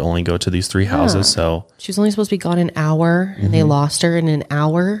child would only go to these 3 houses. So she was only supposed to be gone an hour, and they lost her in an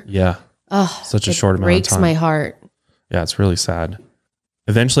hour. Yeah. Such a short amount of time. Breaks my heart. Yeah, it's really sad.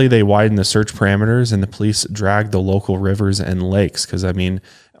 Eventually, they widened the search parameters, and the police dragged the local rivers and lakes. Because,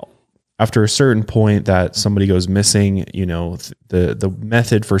 after a certain point that somebody goes missing, the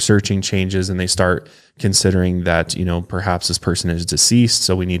method for searching changes, and they start considering that, perhaps this person is deceased.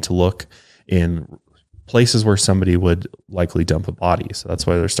 So we need to look in places where somebody would likely dump a body. So that's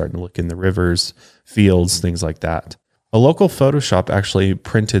why they're starting to look in the rivers, fields, things like that. A local Photoshop actually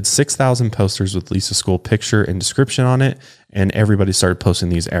printed 6,000 posters with Lisa's school picture and description on it, and everybody started posting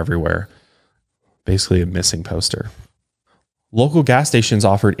these everywhere. Basically a missing poster. Local gas stations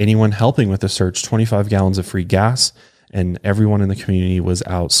offered anyone helping with the search 25 gallons of free gas, and everyone in the community was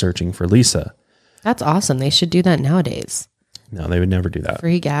out searching for Lisa. That's awesome. They should do that nowadays. No, they would never do that.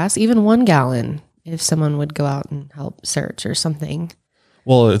 Free gas, even 1 gallon, if someone would go out and help search or something.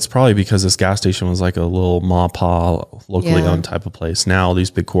 Well, it's probably because this gas station was like a little ma-pa, locally owned type of place. Now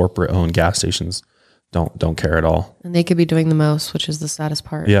these big corporate owned gas stations don't care at all. And they could be doing the most, which is the saddest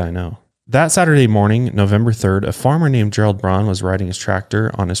part. Yeah, I know. That Saturday morning, November 3rd, a farmer named Gerald Braun was riding his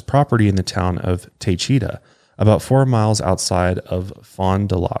tractor on his property in the town of Taycheedah, about 4 miles outside of Fond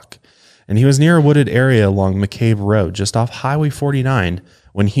du Lac. And he was near a wooded area along McCabe Road, just off Highway 49,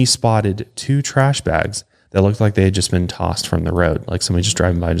 when he spotted 2 trash bags that looked like they had just been tossed from the road, like somebody just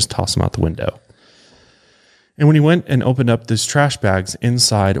driving by just tossed them out the window. And when he went and opened up these trash bags,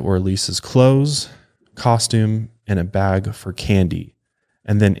 inside were Lisa's clothes, costume and a bag for candy.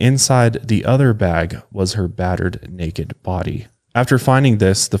 And then inside the other bag was her battered, naked body. After finding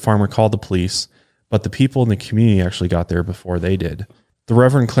this, the farmer called the police, but the people in the community actually got there before they did. The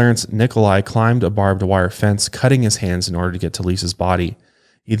Reverend Clarence Nicolai climbed a barbed wire fence, cutting his hands in order to get to Lisa's body.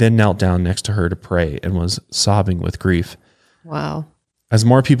 He then knelt down next to her to pray and was sobbing with grief. Wow. As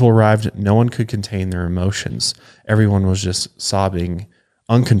more people arrived, no one could contain their emotions. Everyone was just sobbing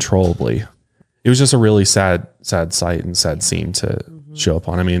uncontrollably. It was just a really sad sight and sad scene to show up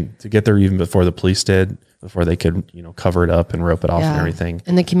on. I mean, to get there even before the police did, before they could, cover it up and rope it off and everything.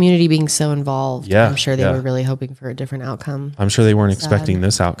 And the community being so involved. Yeah, I'm sure they were really hoping for a different outcome. I'm sure they weren't expecting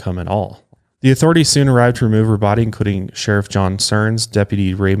this outcome at all. The authorities soon arrived to remove her body, including Sheriff John Stearns,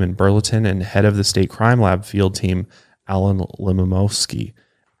 Deputy Raymond Burleton, and head of the State Crime Lab field team, Alan Limowski.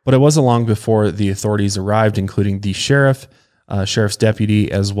 But it wasn't long before the authorities arrived, including the sheriff's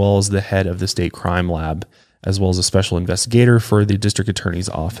deputy, as well as the head of the State Crime Lab, as well as a special investigator for the district attorney's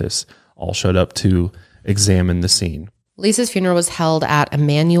office, all showed up to examine the scene. Lisa's funeral was held at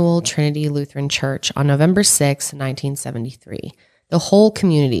Emmanuel Trinity Lutheran Church on November 6, 1973. The whole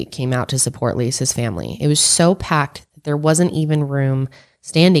community came out to support Lisa's family. It was so packed that there wasn't even room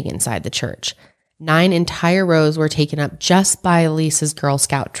standing inside the church. 9 entire rows were taken up just by Lisa's Girl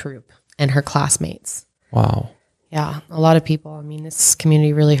Scout troop and her classmates. Wow. Yeah, a lot of people. I mean, this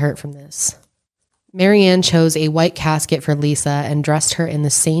community really hurt from this. Marianne chose a white casket for Lisa and dressed her in the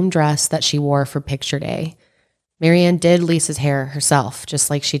same dress that she wore for picture day. Marianne did Lisa's hair herself, just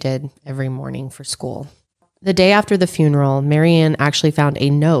like she did every morning for school. The day after the funeral, Marianne actually found a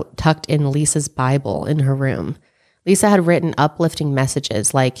note tucked in Lisa's Bible in her room. Lisa had written uplifting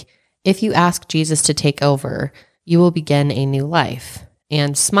messages like, "If you ask Jesus to take over, you will begin a new life.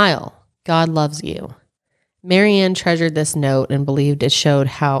 And smile, God loves you." Marianne treasured this note and believed it showed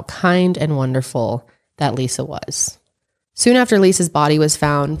how kind and wonderful that Lisa was. Soon after Lisa's body was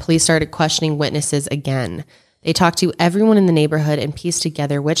found, police started questioning witnesses again. They talked to everyone in the neighborhood and pieced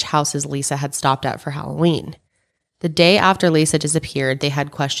together which houses Lisa had stopped at for Halloween. The day after Lisa disappeared, they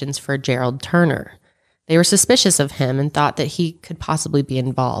had questions for Gerald Turner. They were suspicious of him and thought that he could possibly be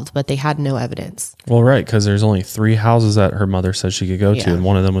involved, but they had no evidence. Well, right, because there's only 3 houses that her mother said she could go to, and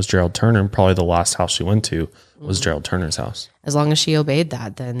one of them was Gerald Turner, and probably the last house she went to was Gerald Turner's house. As long as she obeyed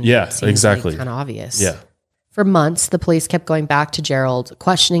that, then exactly. kind of obvious. Yeah. For months, the police kept going back to Gerald,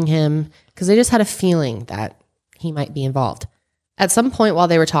 questioning him, because they just had a feeling that he might be involved. At some point while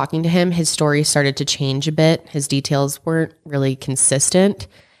they were talking to him, his story started to change a bit. His details weren't really consistent.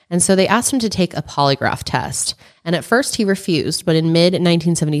 And so they asked him to take a polygraph test. And at first he refused, but in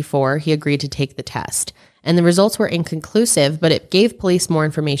mid-1974, he agreed to take the test. And the results were inconclusive, but it gave police more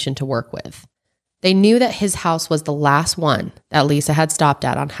information to work with. They knew that his house was the last one that Lisa had stopped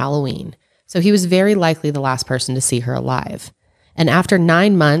at on Halloween. So he was very likely the last person to see her alive. And after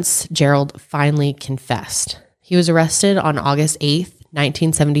 9 months, Gerald finally confessed. He was arrested on August 8th,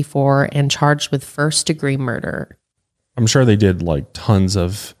 1974, and charged with first-degree murder. I'm sure they did like tons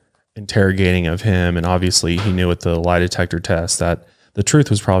of interrogating of him, and obviously he knew with the lie detector test that the truth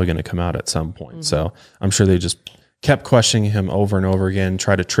was probably going to come out at some point. Mm-hmm. So I'm sure they just kept questioning him over and over again,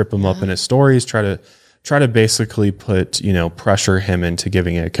 try to trip him up in his stories, try to basically put, pressure him into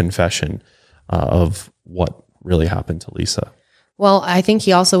giving a confession of what really happened to Lisa. Well, I think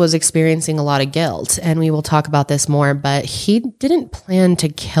he also was experiencing a lot of guilt, and we will talk about this more, but he didn't plan to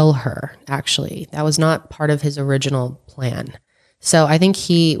kill her, actually. That was not part of his original plan. So I think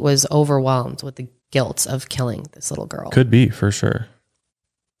he was overwhelmed with the guilt of killing this little girl. Could be, for sure.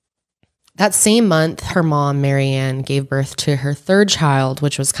 That same month, her mom, Marianne, gave birth to her 3rd child,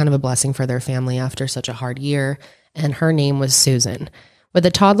 which was kind of a blessing for their family after such a hard year, and her name was Susan. With a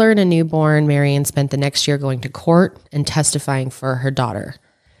toddler and a newborn, Marianne spent the next year going to court and testifying for her daughter.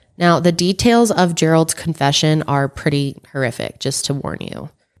 Now, the details of Gerald's confession are pretty horrific, just to warn you.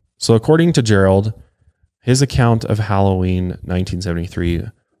 So according to Gerald, his account of Halloween 1973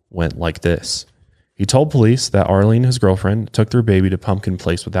 went like this. He told police that Arlene, his girlfriend, took their baby to Pumpkin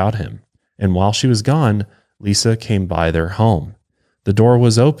Place without him. And while she was gone, Lisa came by their home. The door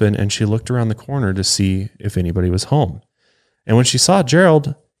was open and she looked around the corner to see if anybody was home. And when she saw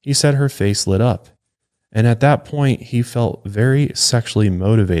Gerald, he said her face lit up. And at that point, he felt very sexually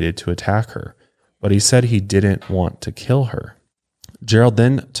motivated to attack her, but he said he didn't want to kill her. Gerald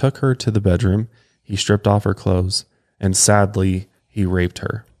then took her to the bedroom. He stripped off her clothes, and sadly, he raped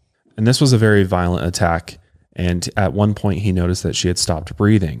her. And this was a very violent attack. And at one point, he noticed that she had stopped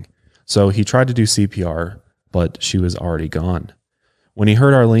breathing. So he tried to do CPR, but she was already gone. When he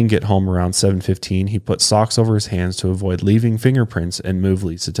heard Arlene get home around 7:15, he put socks over his hands to avoid leaving fingerprints and moved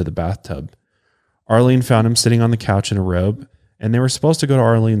Lisa to the bathtub. Arlene found him sitting on the couch in a robe, and they were supposed to go to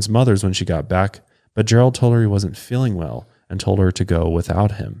Arlene's mother's when she got back, but Gerald told her he wasn't feeling well and told her to go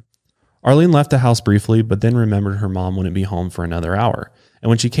without him. Arlene left the house briefly, but then remembered her mom wouldn't be home for another hour. And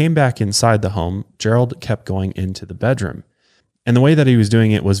when she came back inside the home, Gerald kept going into the bedroom. And the way that he was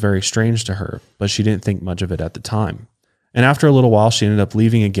doing it was very strange to her, but she didn't think much of it at the time. And after a little while, she ended up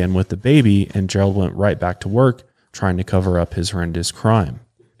leaving again with the baby, and Gerald went right back to work, trying to cover up his horrendous crime.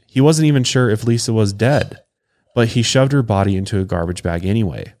 He wasn't even sure if Lisa was dead, but he shoved her body into a garbage bag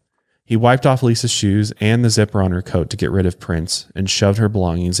anyway. He wiped off Lisa's shoes and the zipper on her coat to get rid of prints and shoved her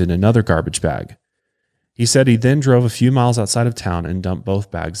belongings in another garbage bag. He said he then drove a few miles outside of town and dumped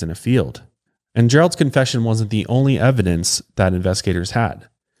both bags in a field. And Gerald's confession wasn't the only evidence that investigators had,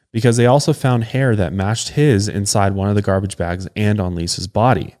 because they also found hair that matched his inside one of the garbage bags and on Lisa's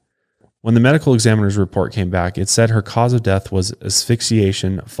body. When the medical examiner's report came back, it said her cause of death was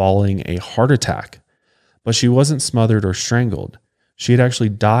asphyxiation following a heart attack, but she wasn't smothered or strangled. She had actually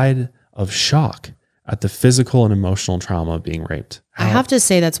died of shock at the physical and emotional trauma of being raped. I have to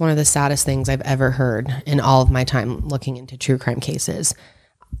say that's one of the saddest things I've ever heard in all of my time looking into true crime cases.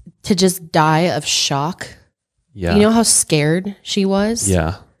 To just die of shock. Yeah. You know how scared she was?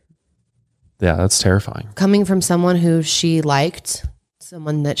 Yeah. Yeah, that's terrifying. Coming from someone who she liked,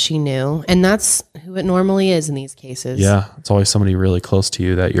 someone that she knew. And that's who it normally is in these cases. Yeah. It's always somebody really close to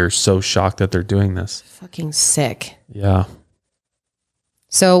you that you're so shocked that they're doing this. Fucking sick. Yeah.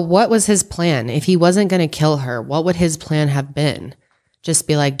 So what was his plan? If he wasn't going to kill her, what would his plan have been? Just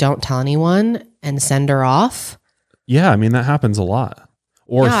be like, don't tell anyone and send her off? Yeah, I mean, that happens a lot.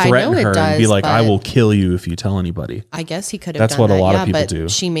 Or Yeah, threaten I know it her and does, be like, I but- will kill you if you tell anybody. I guess he could have That's done what a that, lot of yeah, people but do.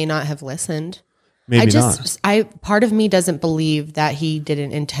 She may not have listened. Maybe not. Part of me doesn't believe that he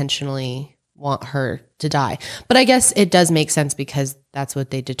didn't intentionally want her to die. But I guess it does make sense because that's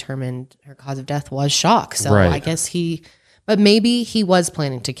what they determined her cause of death was shock. So Right. I guess but maybe he was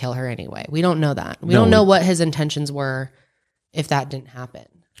planning to kill her anyway. We don't know that. We No, don't know what his intentions were if that didn't happen.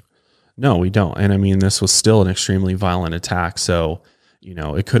 No, we don't. And I mean, this was still an extremely violent attack. So, you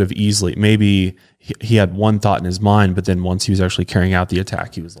know, it could have easily, maybe he had one thought in his mind, but then once he was actually carrying out the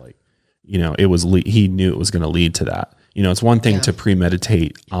attack, he was like, you know, he knew it was going to lead to that. You know, it's one thing to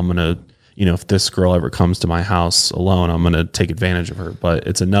premeditate. I'm going to, you know, if this girl ever comes to my house alone, I'm going to take advantage of her. But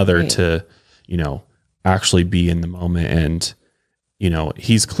it's another to, you know, actually be in the moment. And, you know,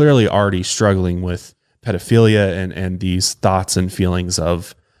 he's clearly already struggling with pedophilia and these thoughts and feelings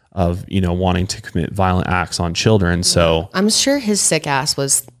of, you know, wanting to commit violent acts on children. So I'm sure his sick ass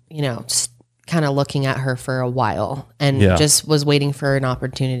was, you know, just kind of looking at her for a while and just was waiting for an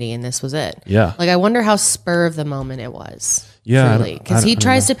opportunity. And this was it. Yeah. Like, I wonder how spur of the moment it was. Yeah. Because he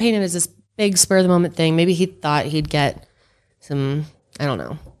tries to paint it as this big spur of the moment thing. Maybe he thought he'd get some, I don't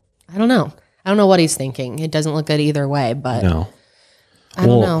know. I don't know what he's thinking. It doesn't look good either way, but no. I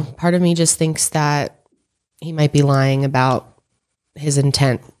don't know. Part of me just thinks that he might be lying about his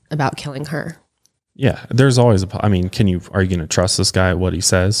intent about killing her. Yeah. There's always are you going to trust this guy, what he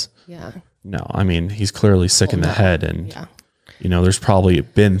says? Yeah. No, I mean, he's clearly sick in the head, and you know, there's probably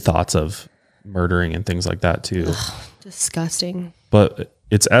been thoughts of murdering and things like that too. Ugh, disgusting. But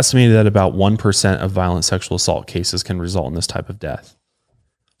it's estimated that about 1% of violent sexual assault cases can result in this type of death.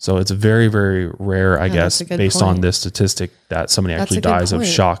 So it's very, very rare, I guess, based on this statistic, that somebody actually dies of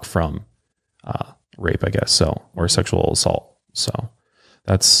shock from rape, I guess, so, or sexual assault. So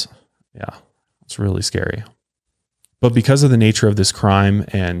it's really scary. But because of the nature of this crime,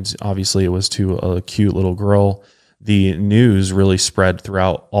 and obviously it was to a cute little girl, the news really spread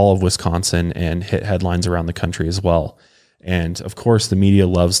throughout all of Wisconsin and hit headlines around the country as well. And of course, the media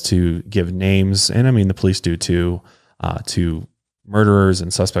loves to give names, and I mean, the police do too, to murderers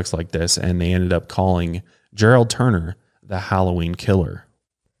and suspects like this. And they ended up calling Gerald Turner the Halloween killer.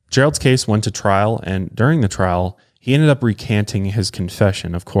 Gerald's case went to trial, and during the trial, he ended up recanting his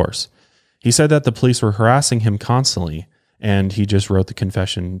confession, of course. He said that the police were harassing him constantly, and he just wrote the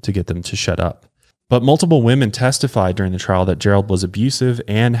confession to get them to shut up. But multiple women testified during the trial that Gerald was abusive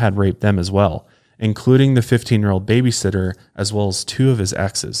and had raped them as well, including the 15-year-old babysitter, as well as 2 of his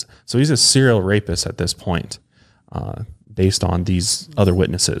exes. So he's a serial rapist at this point, based on these other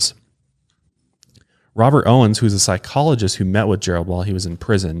witnesses. Robert Owens, who's a psychologist who met with Gerald while he was in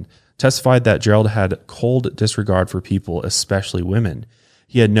prison, testified that Gerald had cold disregard for people, especially women.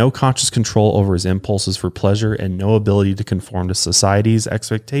 He had no conscious control over his impulses for pleasure and no ability to conform to society's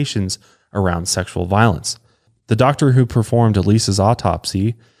expectations around sexual violence. The doctor who performed Lisa's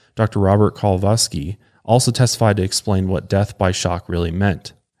autopsy, Dr. Robert Kolvosky, also testified to explain what death by shock really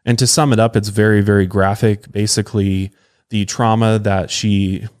meant. And to sum it up, it's very, very graphic. Basically, the trauma that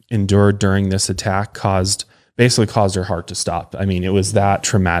she endured during this attack basically caused her heart to stop. I mean, it was that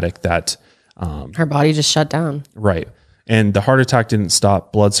traumatic that her body just shut down. Right. And the heart attack didn't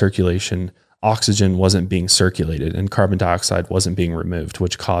stop blood circulation. Oxygen wasn't being circulated and carbon dioxide wasn't being removed,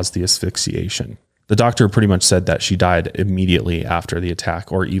 which caused the asphyxiation. The doctor pretty much said that she died immediately after the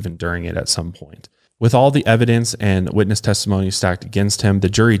attack or even during it at some point. With all the evidence and witness testimony stacked against him, the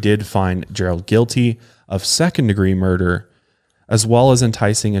jury did find Gerald guilty of second-degree murder, as well as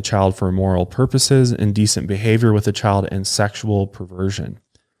enticing a child for immoral purposes, indecent behavior with a child, and sexual perversion.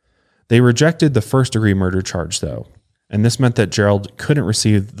 They rejected the first-degree murder charge, though, and this meant that Gerald couldn't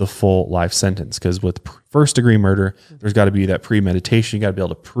receive the full life sentence, because with first-degree murder, there's got to be that premeditation. You got to be able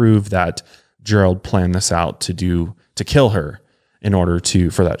to prove that Gerald planned this out to kill her in order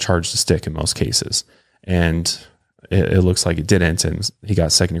for that charge to stick in most cases. And it looks like it didn't, and he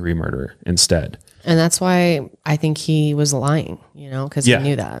got second-degree murder instead. And that's why I think he was lying, because he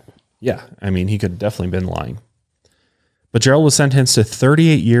knew that. Yeah, I mean, he could have definitely been lying. But Gerald was sentenced to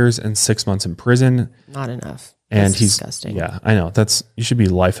 38 years and 6 months in prison. Not enough. And he's disgusting. Yeah, I know. You should be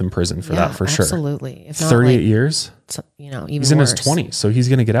life in prison for that for sure. Absolutely. If not 38 years? Even he's in his 20s, so he's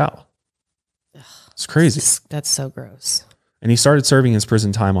going to get out. It's crazy. That's so gross. And he started serving his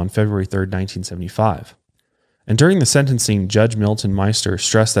prison time on February 3rd, 1975. And during the sentencing, Judge Milton Meister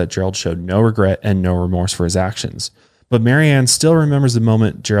stressed that Gerald showed no regret and no remorse for his actions. But Marianne still remembers the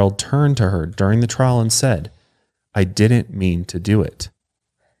moment Gerald turned to her during the trial and said, "I didn't mean to do it."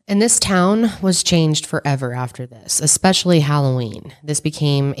 And this town was changed forever after this, especially Halloween. This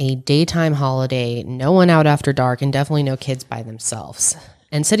became a daytime holiday, no one out after dark, and definitely no kids by themselves.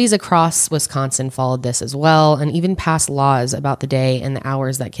 And cities across Wisconsin followed this as well, and even passed laws about the day and the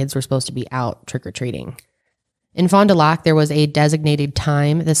hours that kids were supposed to be out trick-or-treating. In Fond du Lac, there was a designated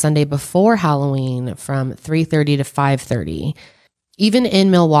time the Sunday before Halloween from 3:30 to 5:30. Even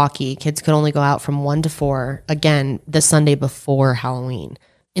in Milwaukee, kids could only go out from 1 to 4, again, the Sunday before Halloween.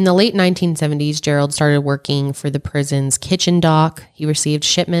 In the late 1970s, Gerald started working for the prison's kitchen dock. He received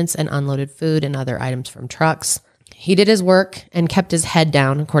shipments and unloaded food and other items from trucks. He did his work and kept his head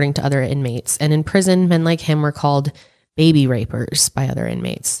down, according to other inmates. And in prison, men like him were called baby rapers by other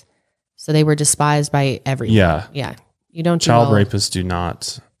inmates. So they were despised by everyone. Yeah. You don't Child rapists do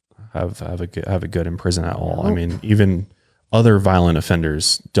not have it good in prison at all. I mean, even other violent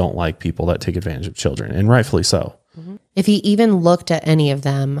offenders don't like people that take advantage of children, and rightfully so. If he even looked at any of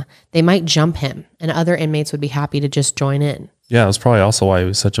them, they might jump him, and other inmates would be happy to just join in. Yeah, that's probably also why he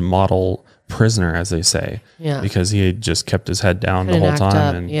was such a model prisoner, as they say. Yeah. Because he had just kept his head down the whole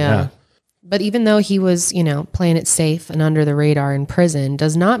time. And yeah. But even though he was, playing it safe and under the radar in prison,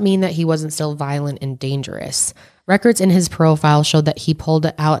 does not mean that he wasn't still violent and dangerous. Records in his profile showed that he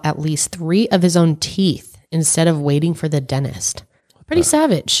pulled out at least 3 of his own teeth instead of waiting for the dentist. Pretty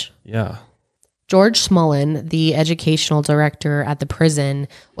savage. Yeah. George Smullen, the educational director at the prison,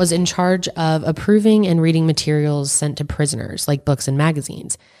 was in charge of approving and reading materials sent to prisoners, like books and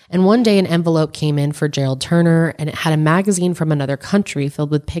magazines. And one day an envelope came in for Gerald Turner, and it had a magazine from another country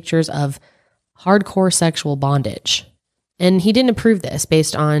filled with pictures of hardcore sexual bondage. And he didn't approve this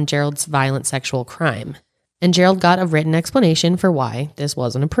based on Gerald's violent sexual crime. And Gerald got a written explanation for why this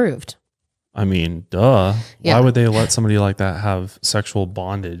wasn't approved. I mean, duh. Yeah. Why would they let somebody like that have sexual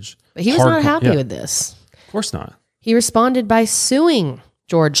bondage? But he was not happy with this. Of course not. He responded by suing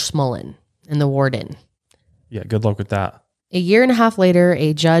George Smullen and the warden. Yeah, good luck with that. A year and a half later,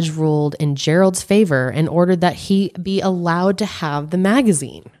 a judge ruled in Gerald's favor and ordered that he be allowed to have the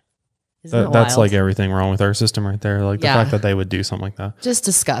magazine. Isn't That's wild? like everything wrong with our system right there. Like the fact that they would do something like that. Just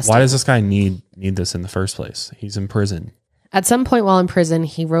disgusting. Why does this guy need this in the first place? He's in prison. At some point while in prison,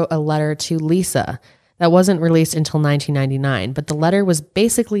 he wrote a letter to Lisa that wasn't released until 1999, but the letter was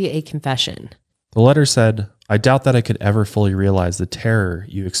basically a confession. The letter said, "I doubt that I could ever fully realize the terror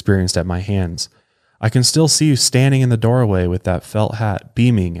you experienced at my hands. I can still see you standing in the doorway with that felt hat,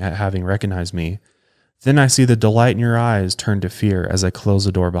 beaming at having recognized me. Then I see the delight in your eyes turn to fear as I close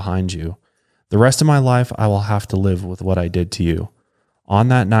the door behind you. The rest of my life, I will have to live with what I did to you. On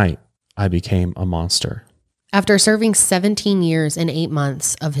that night, I became a monster." After serving 17 years and 8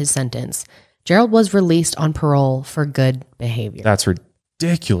 months of his sentence, Gerald was released on parole for good behavior. That's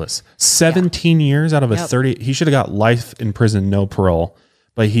ridiculous. 17 years out of a 30. He should have got life in prison, no parole,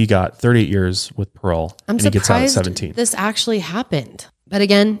 but he got 38 years with parole. I'm and he gets out at surprised 17. this actually happened. But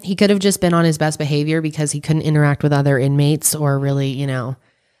again, he could have just been on his best behavior because he couldn't interact with other inmates or really,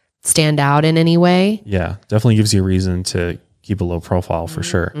 stand out in any way. Yeah, definitely gives you a reason to keep a low profile for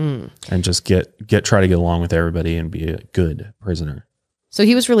sure. And just try to get along with everybody and be a good prisoner. So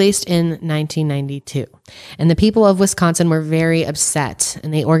he was released in 1992, and the people of Wisconsin were very upset,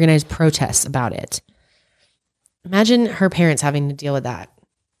 and they organized protests about it. Imagine her parents having to deal with that.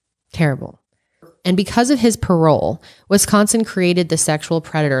 Terrible. And because of his parole, Wisconsin created the sexual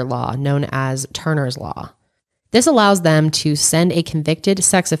predator law known as Turner's Law. This allows them to send a convicted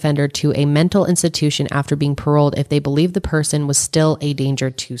sex offender to a mental institution after being paroled if they believe the person was still a danger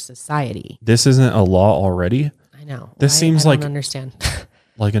to society. This isn't a law already? I know. This seems I like don't understand.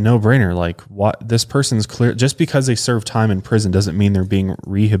 like a no-brainer. Like, what, this person's clear. Just because they serve time in prison doesn't mean they're being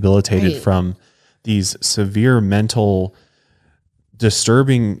rehabilitated from these severe mental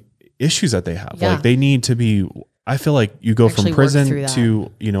disturbing issues that they have. Yeah. Like, they need to be, I feel like you go Actually from prison work through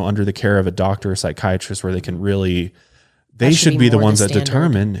to, you know, under the care of a doctor or psychiatrist where they can really, they That should should be be the more ones the that standard.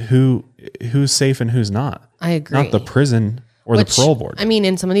 determine who's safe and who's not. I agree. Not the prison or the parole board. I mean,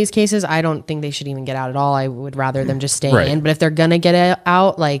 in some of these cases, I don't think they should even get out at all. I would rather them just stay Right. in. But if they're going to get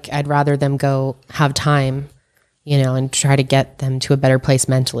out, like, I'd rather them go have time, you know, and try to get them to a better place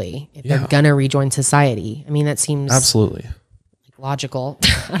mentally. If they're going to rejoin society. I mean, that seems Absolutely. logical.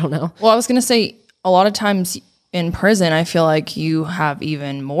 I don't know. Well, I was going to say, a lot of times in prison, I feel like you have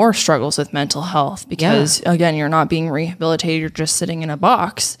even more struggles with mental health because, again, you're not being rehabilitated. You're just sitting in a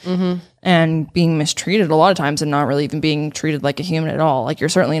box and being mistreated a lot of times and not really even being treated like a human at all. Like, you're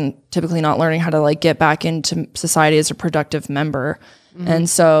certainly typically not learning how to, like, get back into society as a productive member. And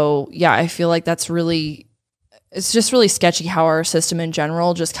so, yeah, I feel like that's really... It's just really sketchy how our system in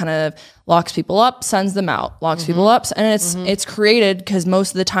general just kind of locks people up, sends them out, locks people up. And it's created because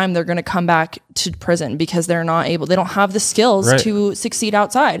most of the time they're going to come back to prison because they don't have the skills to succeed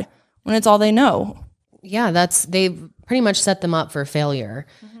outside when it's all they know. Yeah, they've pretty much set them up for failure.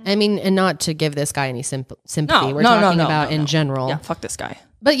 I mean, and not to give this guy any sympathy. We're talking about in general. Yeah, fuck this guy.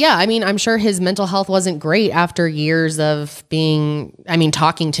 But yeah, I mean, I'm sure his mental health wasn't great after years of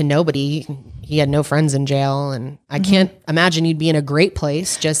talking to nobody. He had no friends in jail, and I can't imagine you'd be in a great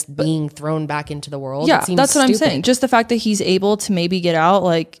place just being thrown back into the world. Yeah, It seems that's what I'm stupid. saying. Just the fact that he's able to maybe get out,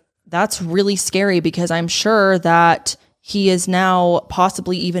 like, that's really scary because I'm sure that he is now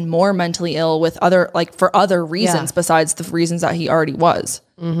possibly even more mentally ill with for other reasons besides the reasons that he already was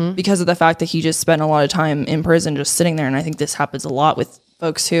because of the fact that he just spent a lot of time in prison just sitting there. And I think this happens a lot with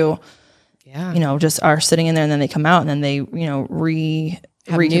folks who, you know, just are sitting in there and then they come out and then they, you know,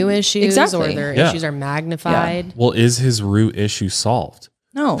 Have new issues or their Yeah. issues are magnified. Well, is his root issue solved?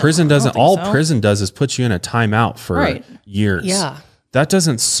 No. Prison I don't doesn't, think all so. prison does is put you in a timeout for years. Yeah. That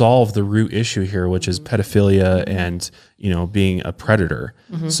doesn't solve the root issue here, which is pedophilia and, you know, being a predator.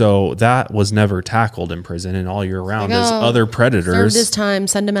 So that was never tackled in prison, and all year round there's other Serve predators. this time,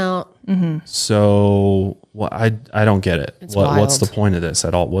 send him out. So I don't get it. What's wild. the point of this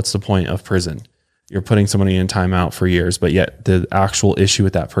at all? What's the point of prison? You're putting somebody in timeout for years, but yet the actual issue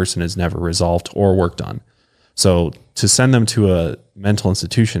with that person is never resolved or worked on. So to send them to a mental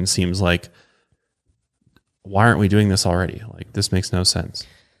institution seems like, why aren't we doing this already? Like, this makes no sense.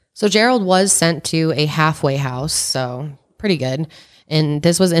 So Gerald was sent to a halfway house, so pretty good. And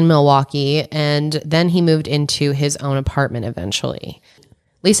this was in Milwaukee, and then he moved into his own apartment eventually.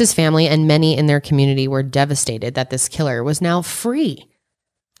 Lisa's family and many in their community were devastated that this killer was now free.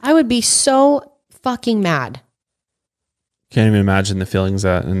 I would be so fucking mad. Can't even imagine the feelings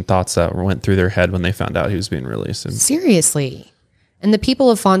and thoughts that went through their head when they found out he was being released. And Seriously. And the people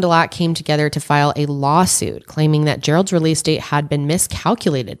of Fond du Lac came together to file a lawsuit claiming that Gerald's release date had been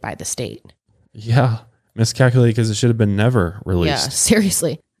miscalculated by the state. yeah, miscalculated because it should have been never Yeah, released.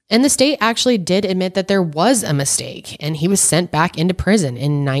 seriously. And the state actually did admit that there was a mistake, and he was sent back into prison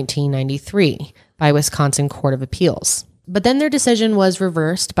in 1993 by Wisconsin Court of Appeals. But then their decision was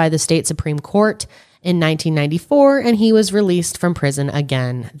reversed by the state Supreme Court in 1994, and he was released from prison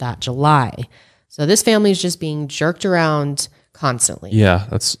again that July. So this family is just being jerked around constantly. Yeah,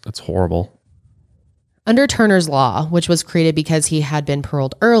 that's horrible. Under Turner's Law, which was created because he had been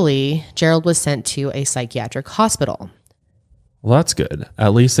paroled early, Gerald was sent to a psychiatric hospital. Well, that's good.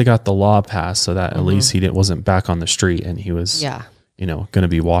 At least they got the law passed so that at least wasn't back on the street and he was, you know, going to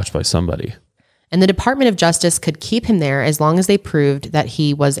be watched by somebody. And the Department of Justice could keep him there as long as they proved that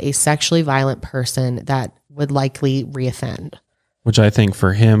he was a sexually violent person that would likely reoffend. Which I think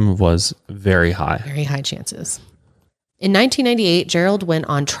for him was very high. Very high chances. In 1998, Gerald went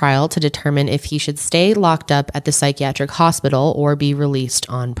on trial to determine if he should stay locked up at the psychiatric hospital or be released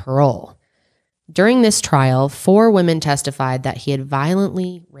on parole. During this trial, 4 women testified that he had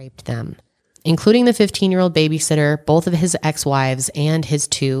violently raped them, including the 15-year-old babysitter, both of his ex-wives, and his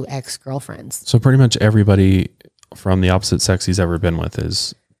 2 ex-girlfriends. So pretty much everybody from the opposite sex he's ever been with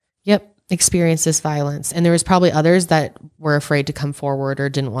is... Yep. experienced this violence. And there was probably others that were afraid to come forward or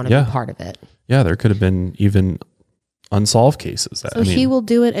didn't want to be part of it. Yeah, there could have been even unsolved cases. So he will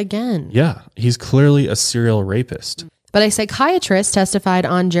do it again. Yeah, he's clearly a serial rapist. But a psychiatrist testified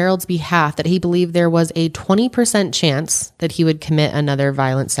on Gerald's behalf that he believed there was a 20% chance that he would commit another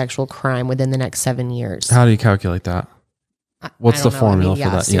violent sexual crime within the next 7 years. How do you calculate that? What's the formula for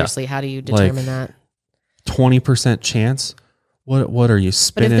that? Seriously, how do you determine that? 20% chance? What are you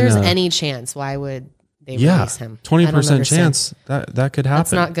spinning? But if there's any chance, why would they release him? 20% chance that could happen.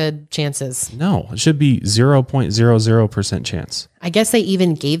 That's not good chances. No, it should be 0.00% chance. I guess they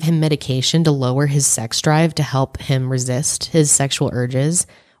even gave him medication to lower his sex drive to help him resist his sexual urges,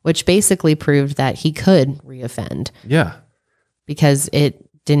 which basically proved that he could reoffend. Yeah. Because it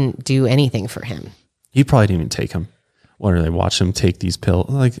didn't do anything for him. He probably didn't even take them. What are they watch him take these pills?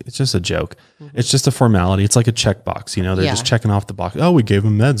 Like, it's just a joke. Mm-hmm. It's just a formality. It's like a checkbox. You know, they're just checking off the box. Oh, we gave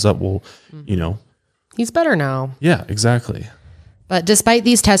him meds up. Well, you know. He's better now. Yeah, exactly. But despite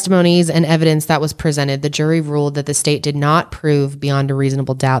these testimonies and evidence that was presented, the jury ruled that the state did not prove beyond a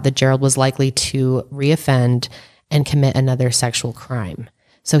reasonable doubt that Gerald was likely to reoffend and commit another sexual crime.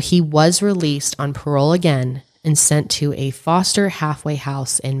 So he was released on parole again and sent to a foster halfway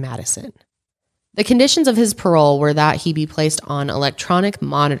house in Madison. The conditions of his parole were that he be placed on electronic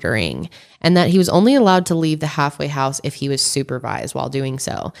monitoring and that he was only allowed to leave the halfway house if he was supervised while doing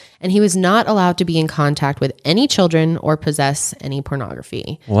so. And he was not allowed to be in contact with any children or possess any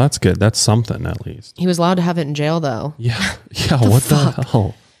pornography. Well, that's good. That's something at least. He was allowed to have it in jail though. Yeah. Yeah. What the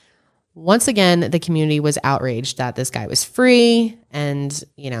hell? Once again, the community was outraged that this guy was free. And,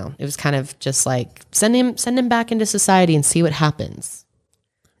 you know, it was kind of just like, send him back into society and see what happens.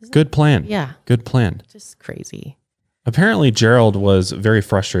 Good plan. Yeah. Good plan. Just crazy. Apparently, Gerald was very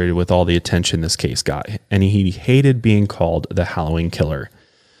frustrated with all the attention this case got, and he hated being called the Halloween killer.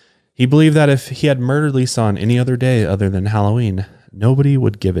 He believed that if he had murdered Lisa on any other day other than Halloween, nobody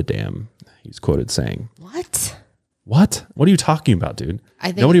would give a damn, he's quoted saying. What? What? What are you talking about, dude? I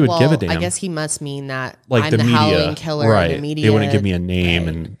think, nobody would give a damn. I guess he must mean that like I'm the media, Halloween killer. Right. The media, they wouldn't give me a name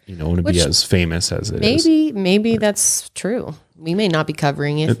and, you know, wouldn't be as famous as it is. Maybe that's true. We may not be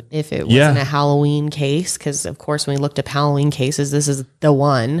covering if it wasn't a Halloween case, because of course when we looked up Halloween cases, this is the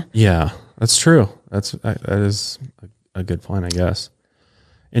one. Yeah, that's true. That is a good point, I guess.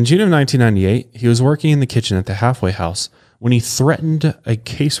 In June of 1998, he was working in the kitchen at the halfway house when he threatened a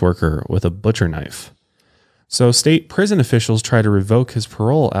caseworker with a butcher knife. So state prison officials tried to revoke his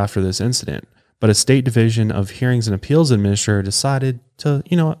parole after this incident, but a state division of hearings and appeals administrator decided to,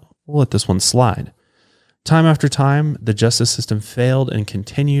 you know what, we'll let this one slide. Time after time, the justice system failed and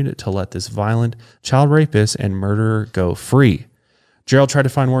continued to let this violent child rapist and murderer go free. Gerald tried to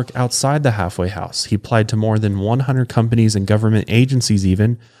find work outside the halfway house. He applied to more than 100 companies and government agencies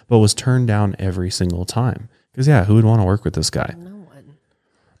even, but was turned down every single time. Because, yeah, who would want to work with this guy? No one.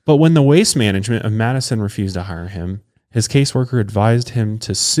 But when the waste management of Madison refused to hire him, his caseworker advised him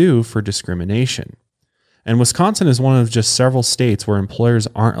to sue for discrimination. And Wisconsin is one of just several states where employers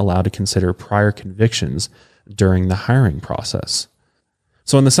aren't allowed to consider prior convictions during the hiring process.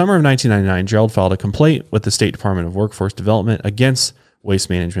 So in the summer of 1999, Gerald filed a complaint with the State Department of Workforce Development against Waste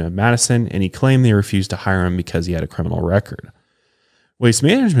Management of Madison, and he claimed they refused to hire him because he had a criminal record. Waste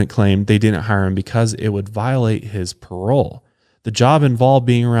Management claimed they didn't hire him because it would violate his parole. The job involved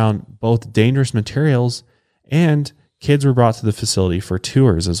being around both dangerous materials, and kids were brought to the facility for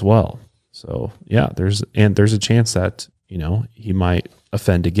tours as well. So yeah, there's a chance that, you know, he might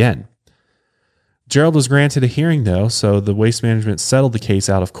offend again. Gerald was granted a hearing though, so the Waste Management settled the case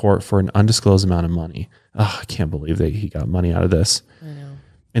out of court for an undisclosed amount of money. Oh, I can't believe that he got money out of this. I know.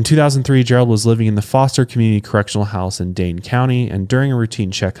 In 2003, Gerald was living in the Foster Community Correctional House in Dane County, and during a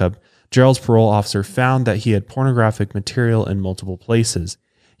routine checkup, Gerald's parole officer found that he had pornographic material in multiple places.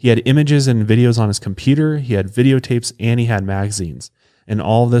 He had images and videos on his computer, he had videotapes, and he had magazines. And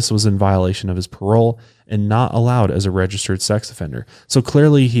all of this was in violation of his parole and not allowed as a registered sex offender. So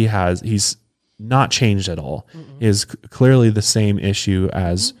clearly he's not changed at all. Mm-mm. Is clearly the same issue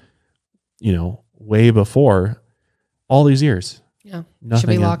as, you know, way before all these years. Yeah. Should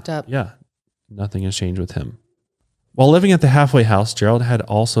be locked up. Yeah. Nothing has changed with him. While living at the halfway house, Gerald had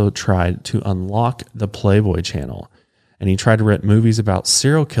also tried to unlock the Playboy channel, and he tried to rent movies about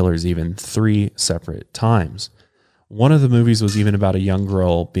serial killers even 3 separate times. One of the movies was even about a young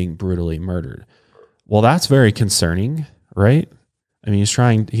girl being brutally murdered. Well, that's very concerning, right? I mean, he's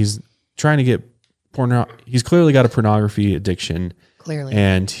trying to get porno. He's clearly got a pornography addiction. Clearly.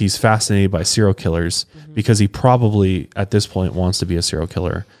 And he's fascinated by serial killers because he probably at this point wants to be a serial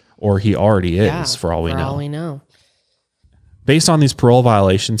killer, or he already is, for all we know. For all we know. Based on these parole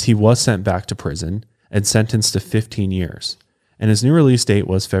violations, he was sent back to prison and sentenced to 15 years. And his new release date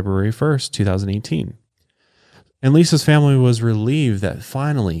was February 1st, 2018. And Lisa's family was relieved that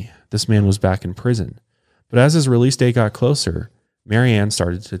finally this man was back in prison. But as his release date got closer, Marianne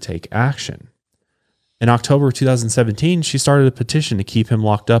started to take action. In October 2017, she started a petition to keep him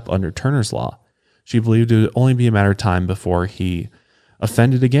locked up under Turner's Law. She believed it would only be a matter of time before he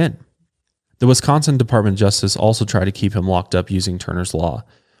offended again. The Wisconsin Department of Justice also tried to keep him locked up using Turner's Law,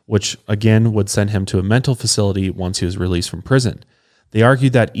 which again would send him to a mental facility once he was released from prison. They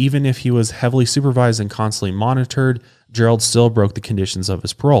argued that even if he was heavily supervised and constantly monitored, Gerald still broke the conditions of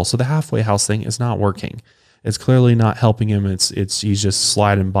his parole. So the halfway house thing is not working. It's clearly not helping him. He's just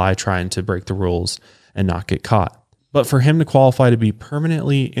sliding by trying to break the rules and not get caught. But for him to qualify to be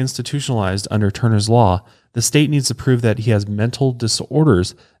permanently institutionalized under Turner's Law, the state needs to prove that he has mental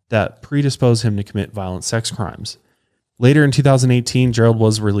disorders that predispose him to commit violent sex crimes. Later in 2018, Gerald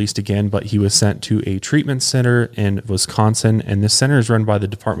was released again, but he was sent to a treatment center in Wisconsin, and this center is run by the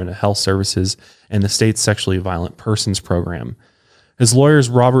Department of Health Services and the state's Sexually Violent Persons Program. His lawyers,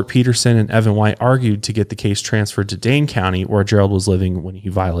 Robert Peterson and Evan White, argued to get the case transferred to Dane County, where Gerald was living when he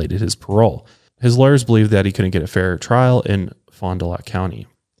violated his parole. His lawyers believed that he couldn't get a fair trial in Fond du Lac County.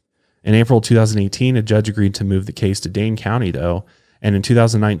 In April 2018, a judge agreed to move the case to Dane County, though, and in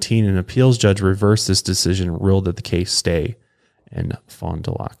 2019, an appeals judge reversed this decision and ruled that the case stay in Fond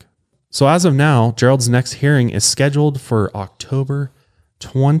du Lac. So as of now, Gerald's next hearing is scheduled for October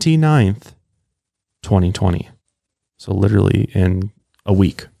 29th, 2020. So literally in a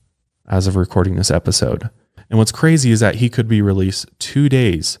week as of recording this episode. And what's crazy is that he could be released 2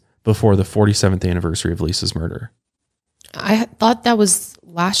 days before the 47th anniversary of Lisa's murder. I thought that was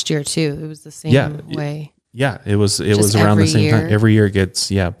last year too. It was the same way. Yeah, it was around the same time. Every year it gets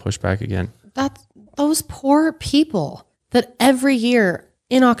pushed back again. That's those poor people that every year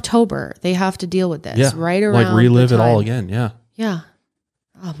in October they have to deal with this. Right around like relive it all again. Yeah. Yeah.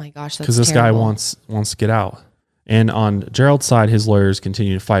 Oh my gosh, that's because this guy wants to get out. And on Gerald's side, his lawyers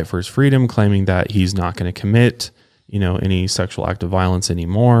continue to fight for his freedom, claiming that he's not going to commit, any sexual act of violence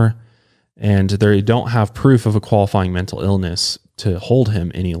anymore, and they don't have proof of a qualifying mental illness to hold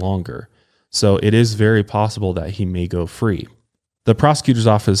him any longer. So it is very possible that he may go free. The prosecutor's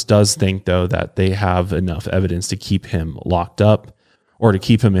office does think, though, that they have enough evidence to keep him locked up or to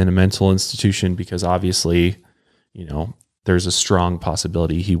keep him in a mental institution because obviously, there's a strong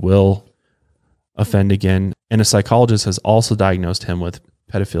possibility he will offend again. And a psychologist has also diagnosed him with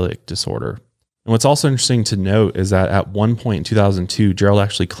pedophilic disorder. And what's also interesting to note is that at one point in 2002, Gerald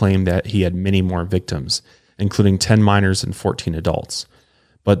actually claimed that he had many more victims, including 10 minors and 14 adults.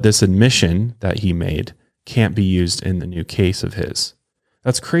 But this admission that he made can't be used in the new case of his.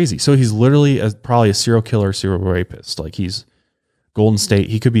 That's crazy. So he's literally probably a serial killer, serial rapist. Like he's Golden State.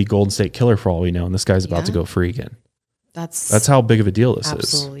 He could be Golden State Killer for all we know. And this guy's about to go free again. That's how big of a deal this is.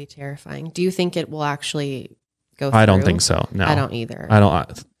 Absolutely terrifying. Do you think it will actually go through? I don't think so. No, I don't either.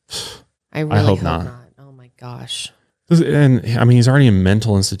 I really hope not. Oh my gosh. And I mean, he's already in a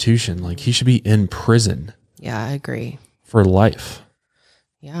mental institution. Like he should be in prison. Yeah, I agree. For life.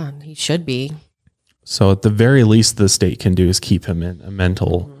 Yeah, he should be. So at the very least the state can do is keep him in a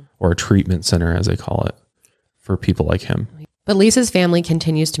mental or a treatment center, as they call it, for people like him. But Lisa's family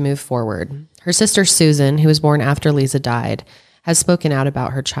continues to move forward. Her sister Susan, who was born after Lisa died, has spoken out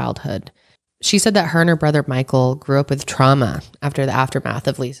about her childhood. She said that her and her brother Michael grew up with trauma after the aftermath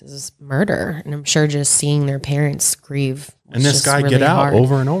of Lisa's murder. And I'm sure just seeing their parents grieve was and this guy really get out hard.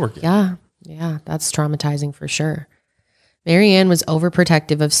 Over and over again. Yeah, that's traumatizing for sure. Marianne was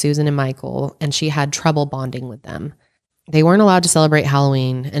overprotective of Susan and Michael, and she had trouble bonding with them. They weren't allowed to celebrate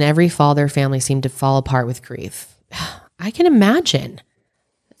Halloween, and every fall their family seemed to fall apart with grief. I can imagine.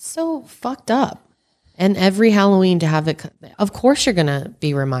 It's so fucked up. And every Halloween to have it, of course you're going to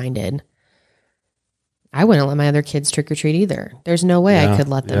be reminded. I wouldn't let my other kids trick or treat either. There's no way I could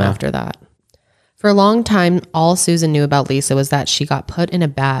let them after that. For a long time, all Susan knew about Lisa was that she got put in a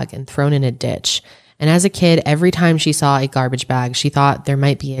bag and thrown in a ditch. And as a kid, every time she saw a garbage bag, she thought there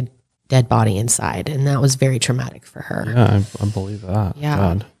might be a dead body inside. And that was very traumatic for her. Yeah, I believe that. Yeah.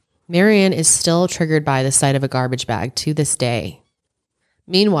 God. Marianne is still triggered by the sight of a garbage bag to this day.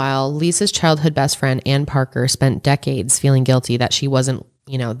 Meanwhile, Lisa's childhood best friend, Ann Parker, spent decades feeling guilty that she wasn't,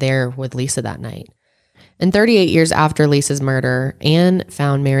 there with Lisa that night. And 38 years after Lisa's murder, Ann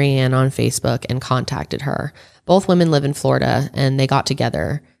found Marianne on Facebook and contacted her. Both women live in Florida, and they got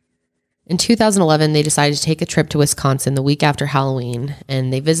together. In 2011, they decided to take a trip to Wisconsin the week after Halloween,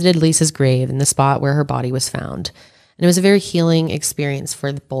 and they visited Lisa's grave in the spot where her body was found. And it was a very healing experience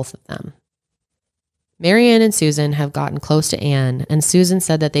for both of them. Marianne and Susan have gotten close to Anne, and Susan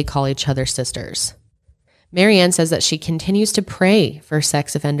said that they call each other sisters. Marianne says that she continues to pray for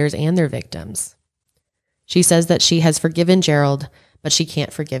sex offenders and their victims. She says that she has forgiven Gerald, but she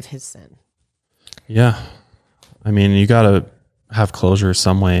can't forgive his sin. Yeah. I mean, you got to have closure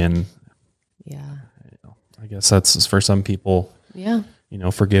some way. And yeah, I guess that's for some people, yeah, you know,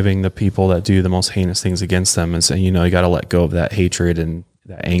 forgiving the people that do the most heinous things against them and saying, you know, you got to let go of that hatred and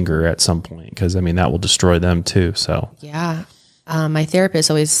that anger at some point. Because, I mean, that will destroy them too. So, yeah. My therapist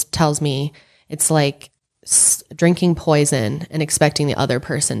always tells me it's like drinking poison and expecting the other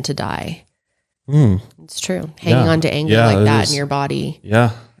person to die. It's true. Hanging on to anger like that in your body.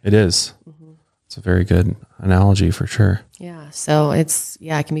 Yeah, it is. It's a very good analogy for sure. Yeah. So it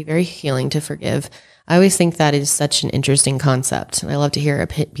can be very healing to forgive. I always think that is such an interesting concept. And I love to hear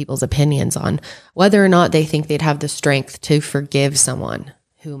people's opinions on whether or not they think they'd have the strength to forgive someone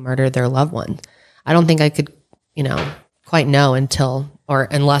who murdered their loved one. I don't think I could, quite know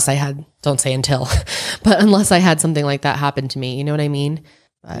unless I had, don't say until, but unless I had something like that happen to me. You know what I mean?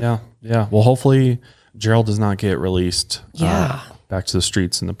 But, yeah. Well, hopefully Gerald does not get released back to the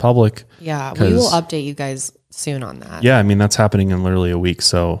streets in the public. Yeah, we will update you guys soon on that. Yeah, I mean, that's happening in literally a week.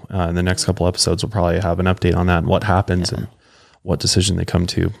 So in the next couple episodes, we'll probably have an update on that and what happens and what decision they come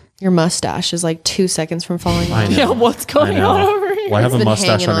to. Your mustache is like 2 seconds from falling off. Yeah, what's going on over here? Well, I have it's a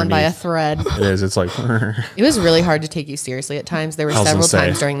mustache hanging on by a underneath. thread. It is. It's like... It was really hard to take you seriously at times. There were several say.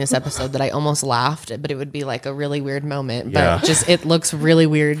 times during this episode that I almost laughed, but it would be like a really weird moment. But Yeah. it looks really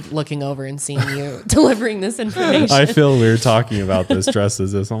weird looking over and seeing you delivering this information. I feel weird talking about this dressed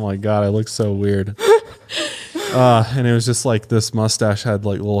as this. Oh my God, I look so weird. And it was just like this mustache had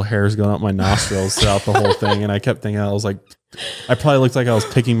like little hairs going up my nostrils throughout the whole thing. And I kept thinking, I was like, I probably looked like I was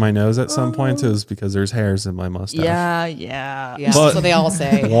picking my nose at some point. It was because there's hairs in my mustache. Yeah. Yeah, But- that's what they all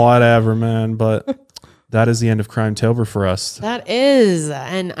say. Whatever, man. But that is the end of Crime-tober for us. That is.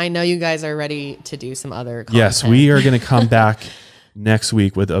 And I know you guys are ready to do some other content. Yes, we are going to come back next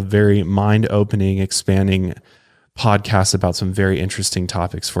week with a very mind-opening, expanding podcast about some very interesting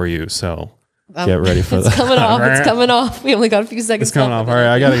topics for you. So get ready for that. It's coming off. It's coming off. We only got a few seconds It's coming off. All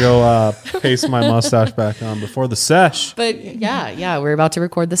right, I got to go paste my mustache back on before the sesh. But yeah, we're about to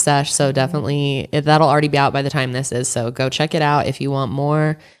record the sesh. So definitely that'll already be out by the time this is. So go check it out if you want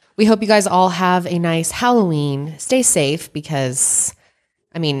more. We hope you guys all have a nice Halloween. Stay safe because,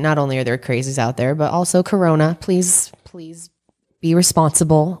 I mean, not only are there crazies out there, but also Corona. Please be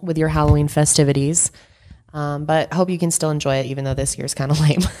responsible with your Halloween festivities. But hope you can still enjoy it, even though this year's kind of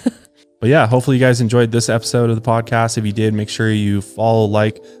lame. But yeah, hopefully you guys enjoyed this episode of the podcast. If you did, make sure you follow,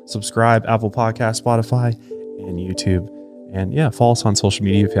 like, subscribe, Apple Podcast, Spotify, and YouTube. And yeah, follow us on social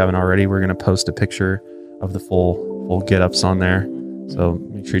media if you haven't already. We're going to post a picture of the full get-ups on there. So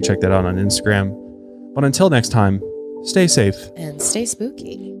make sure you check that out on Instagram. But until next time, stay safe. And stay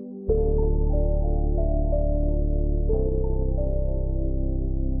spooky.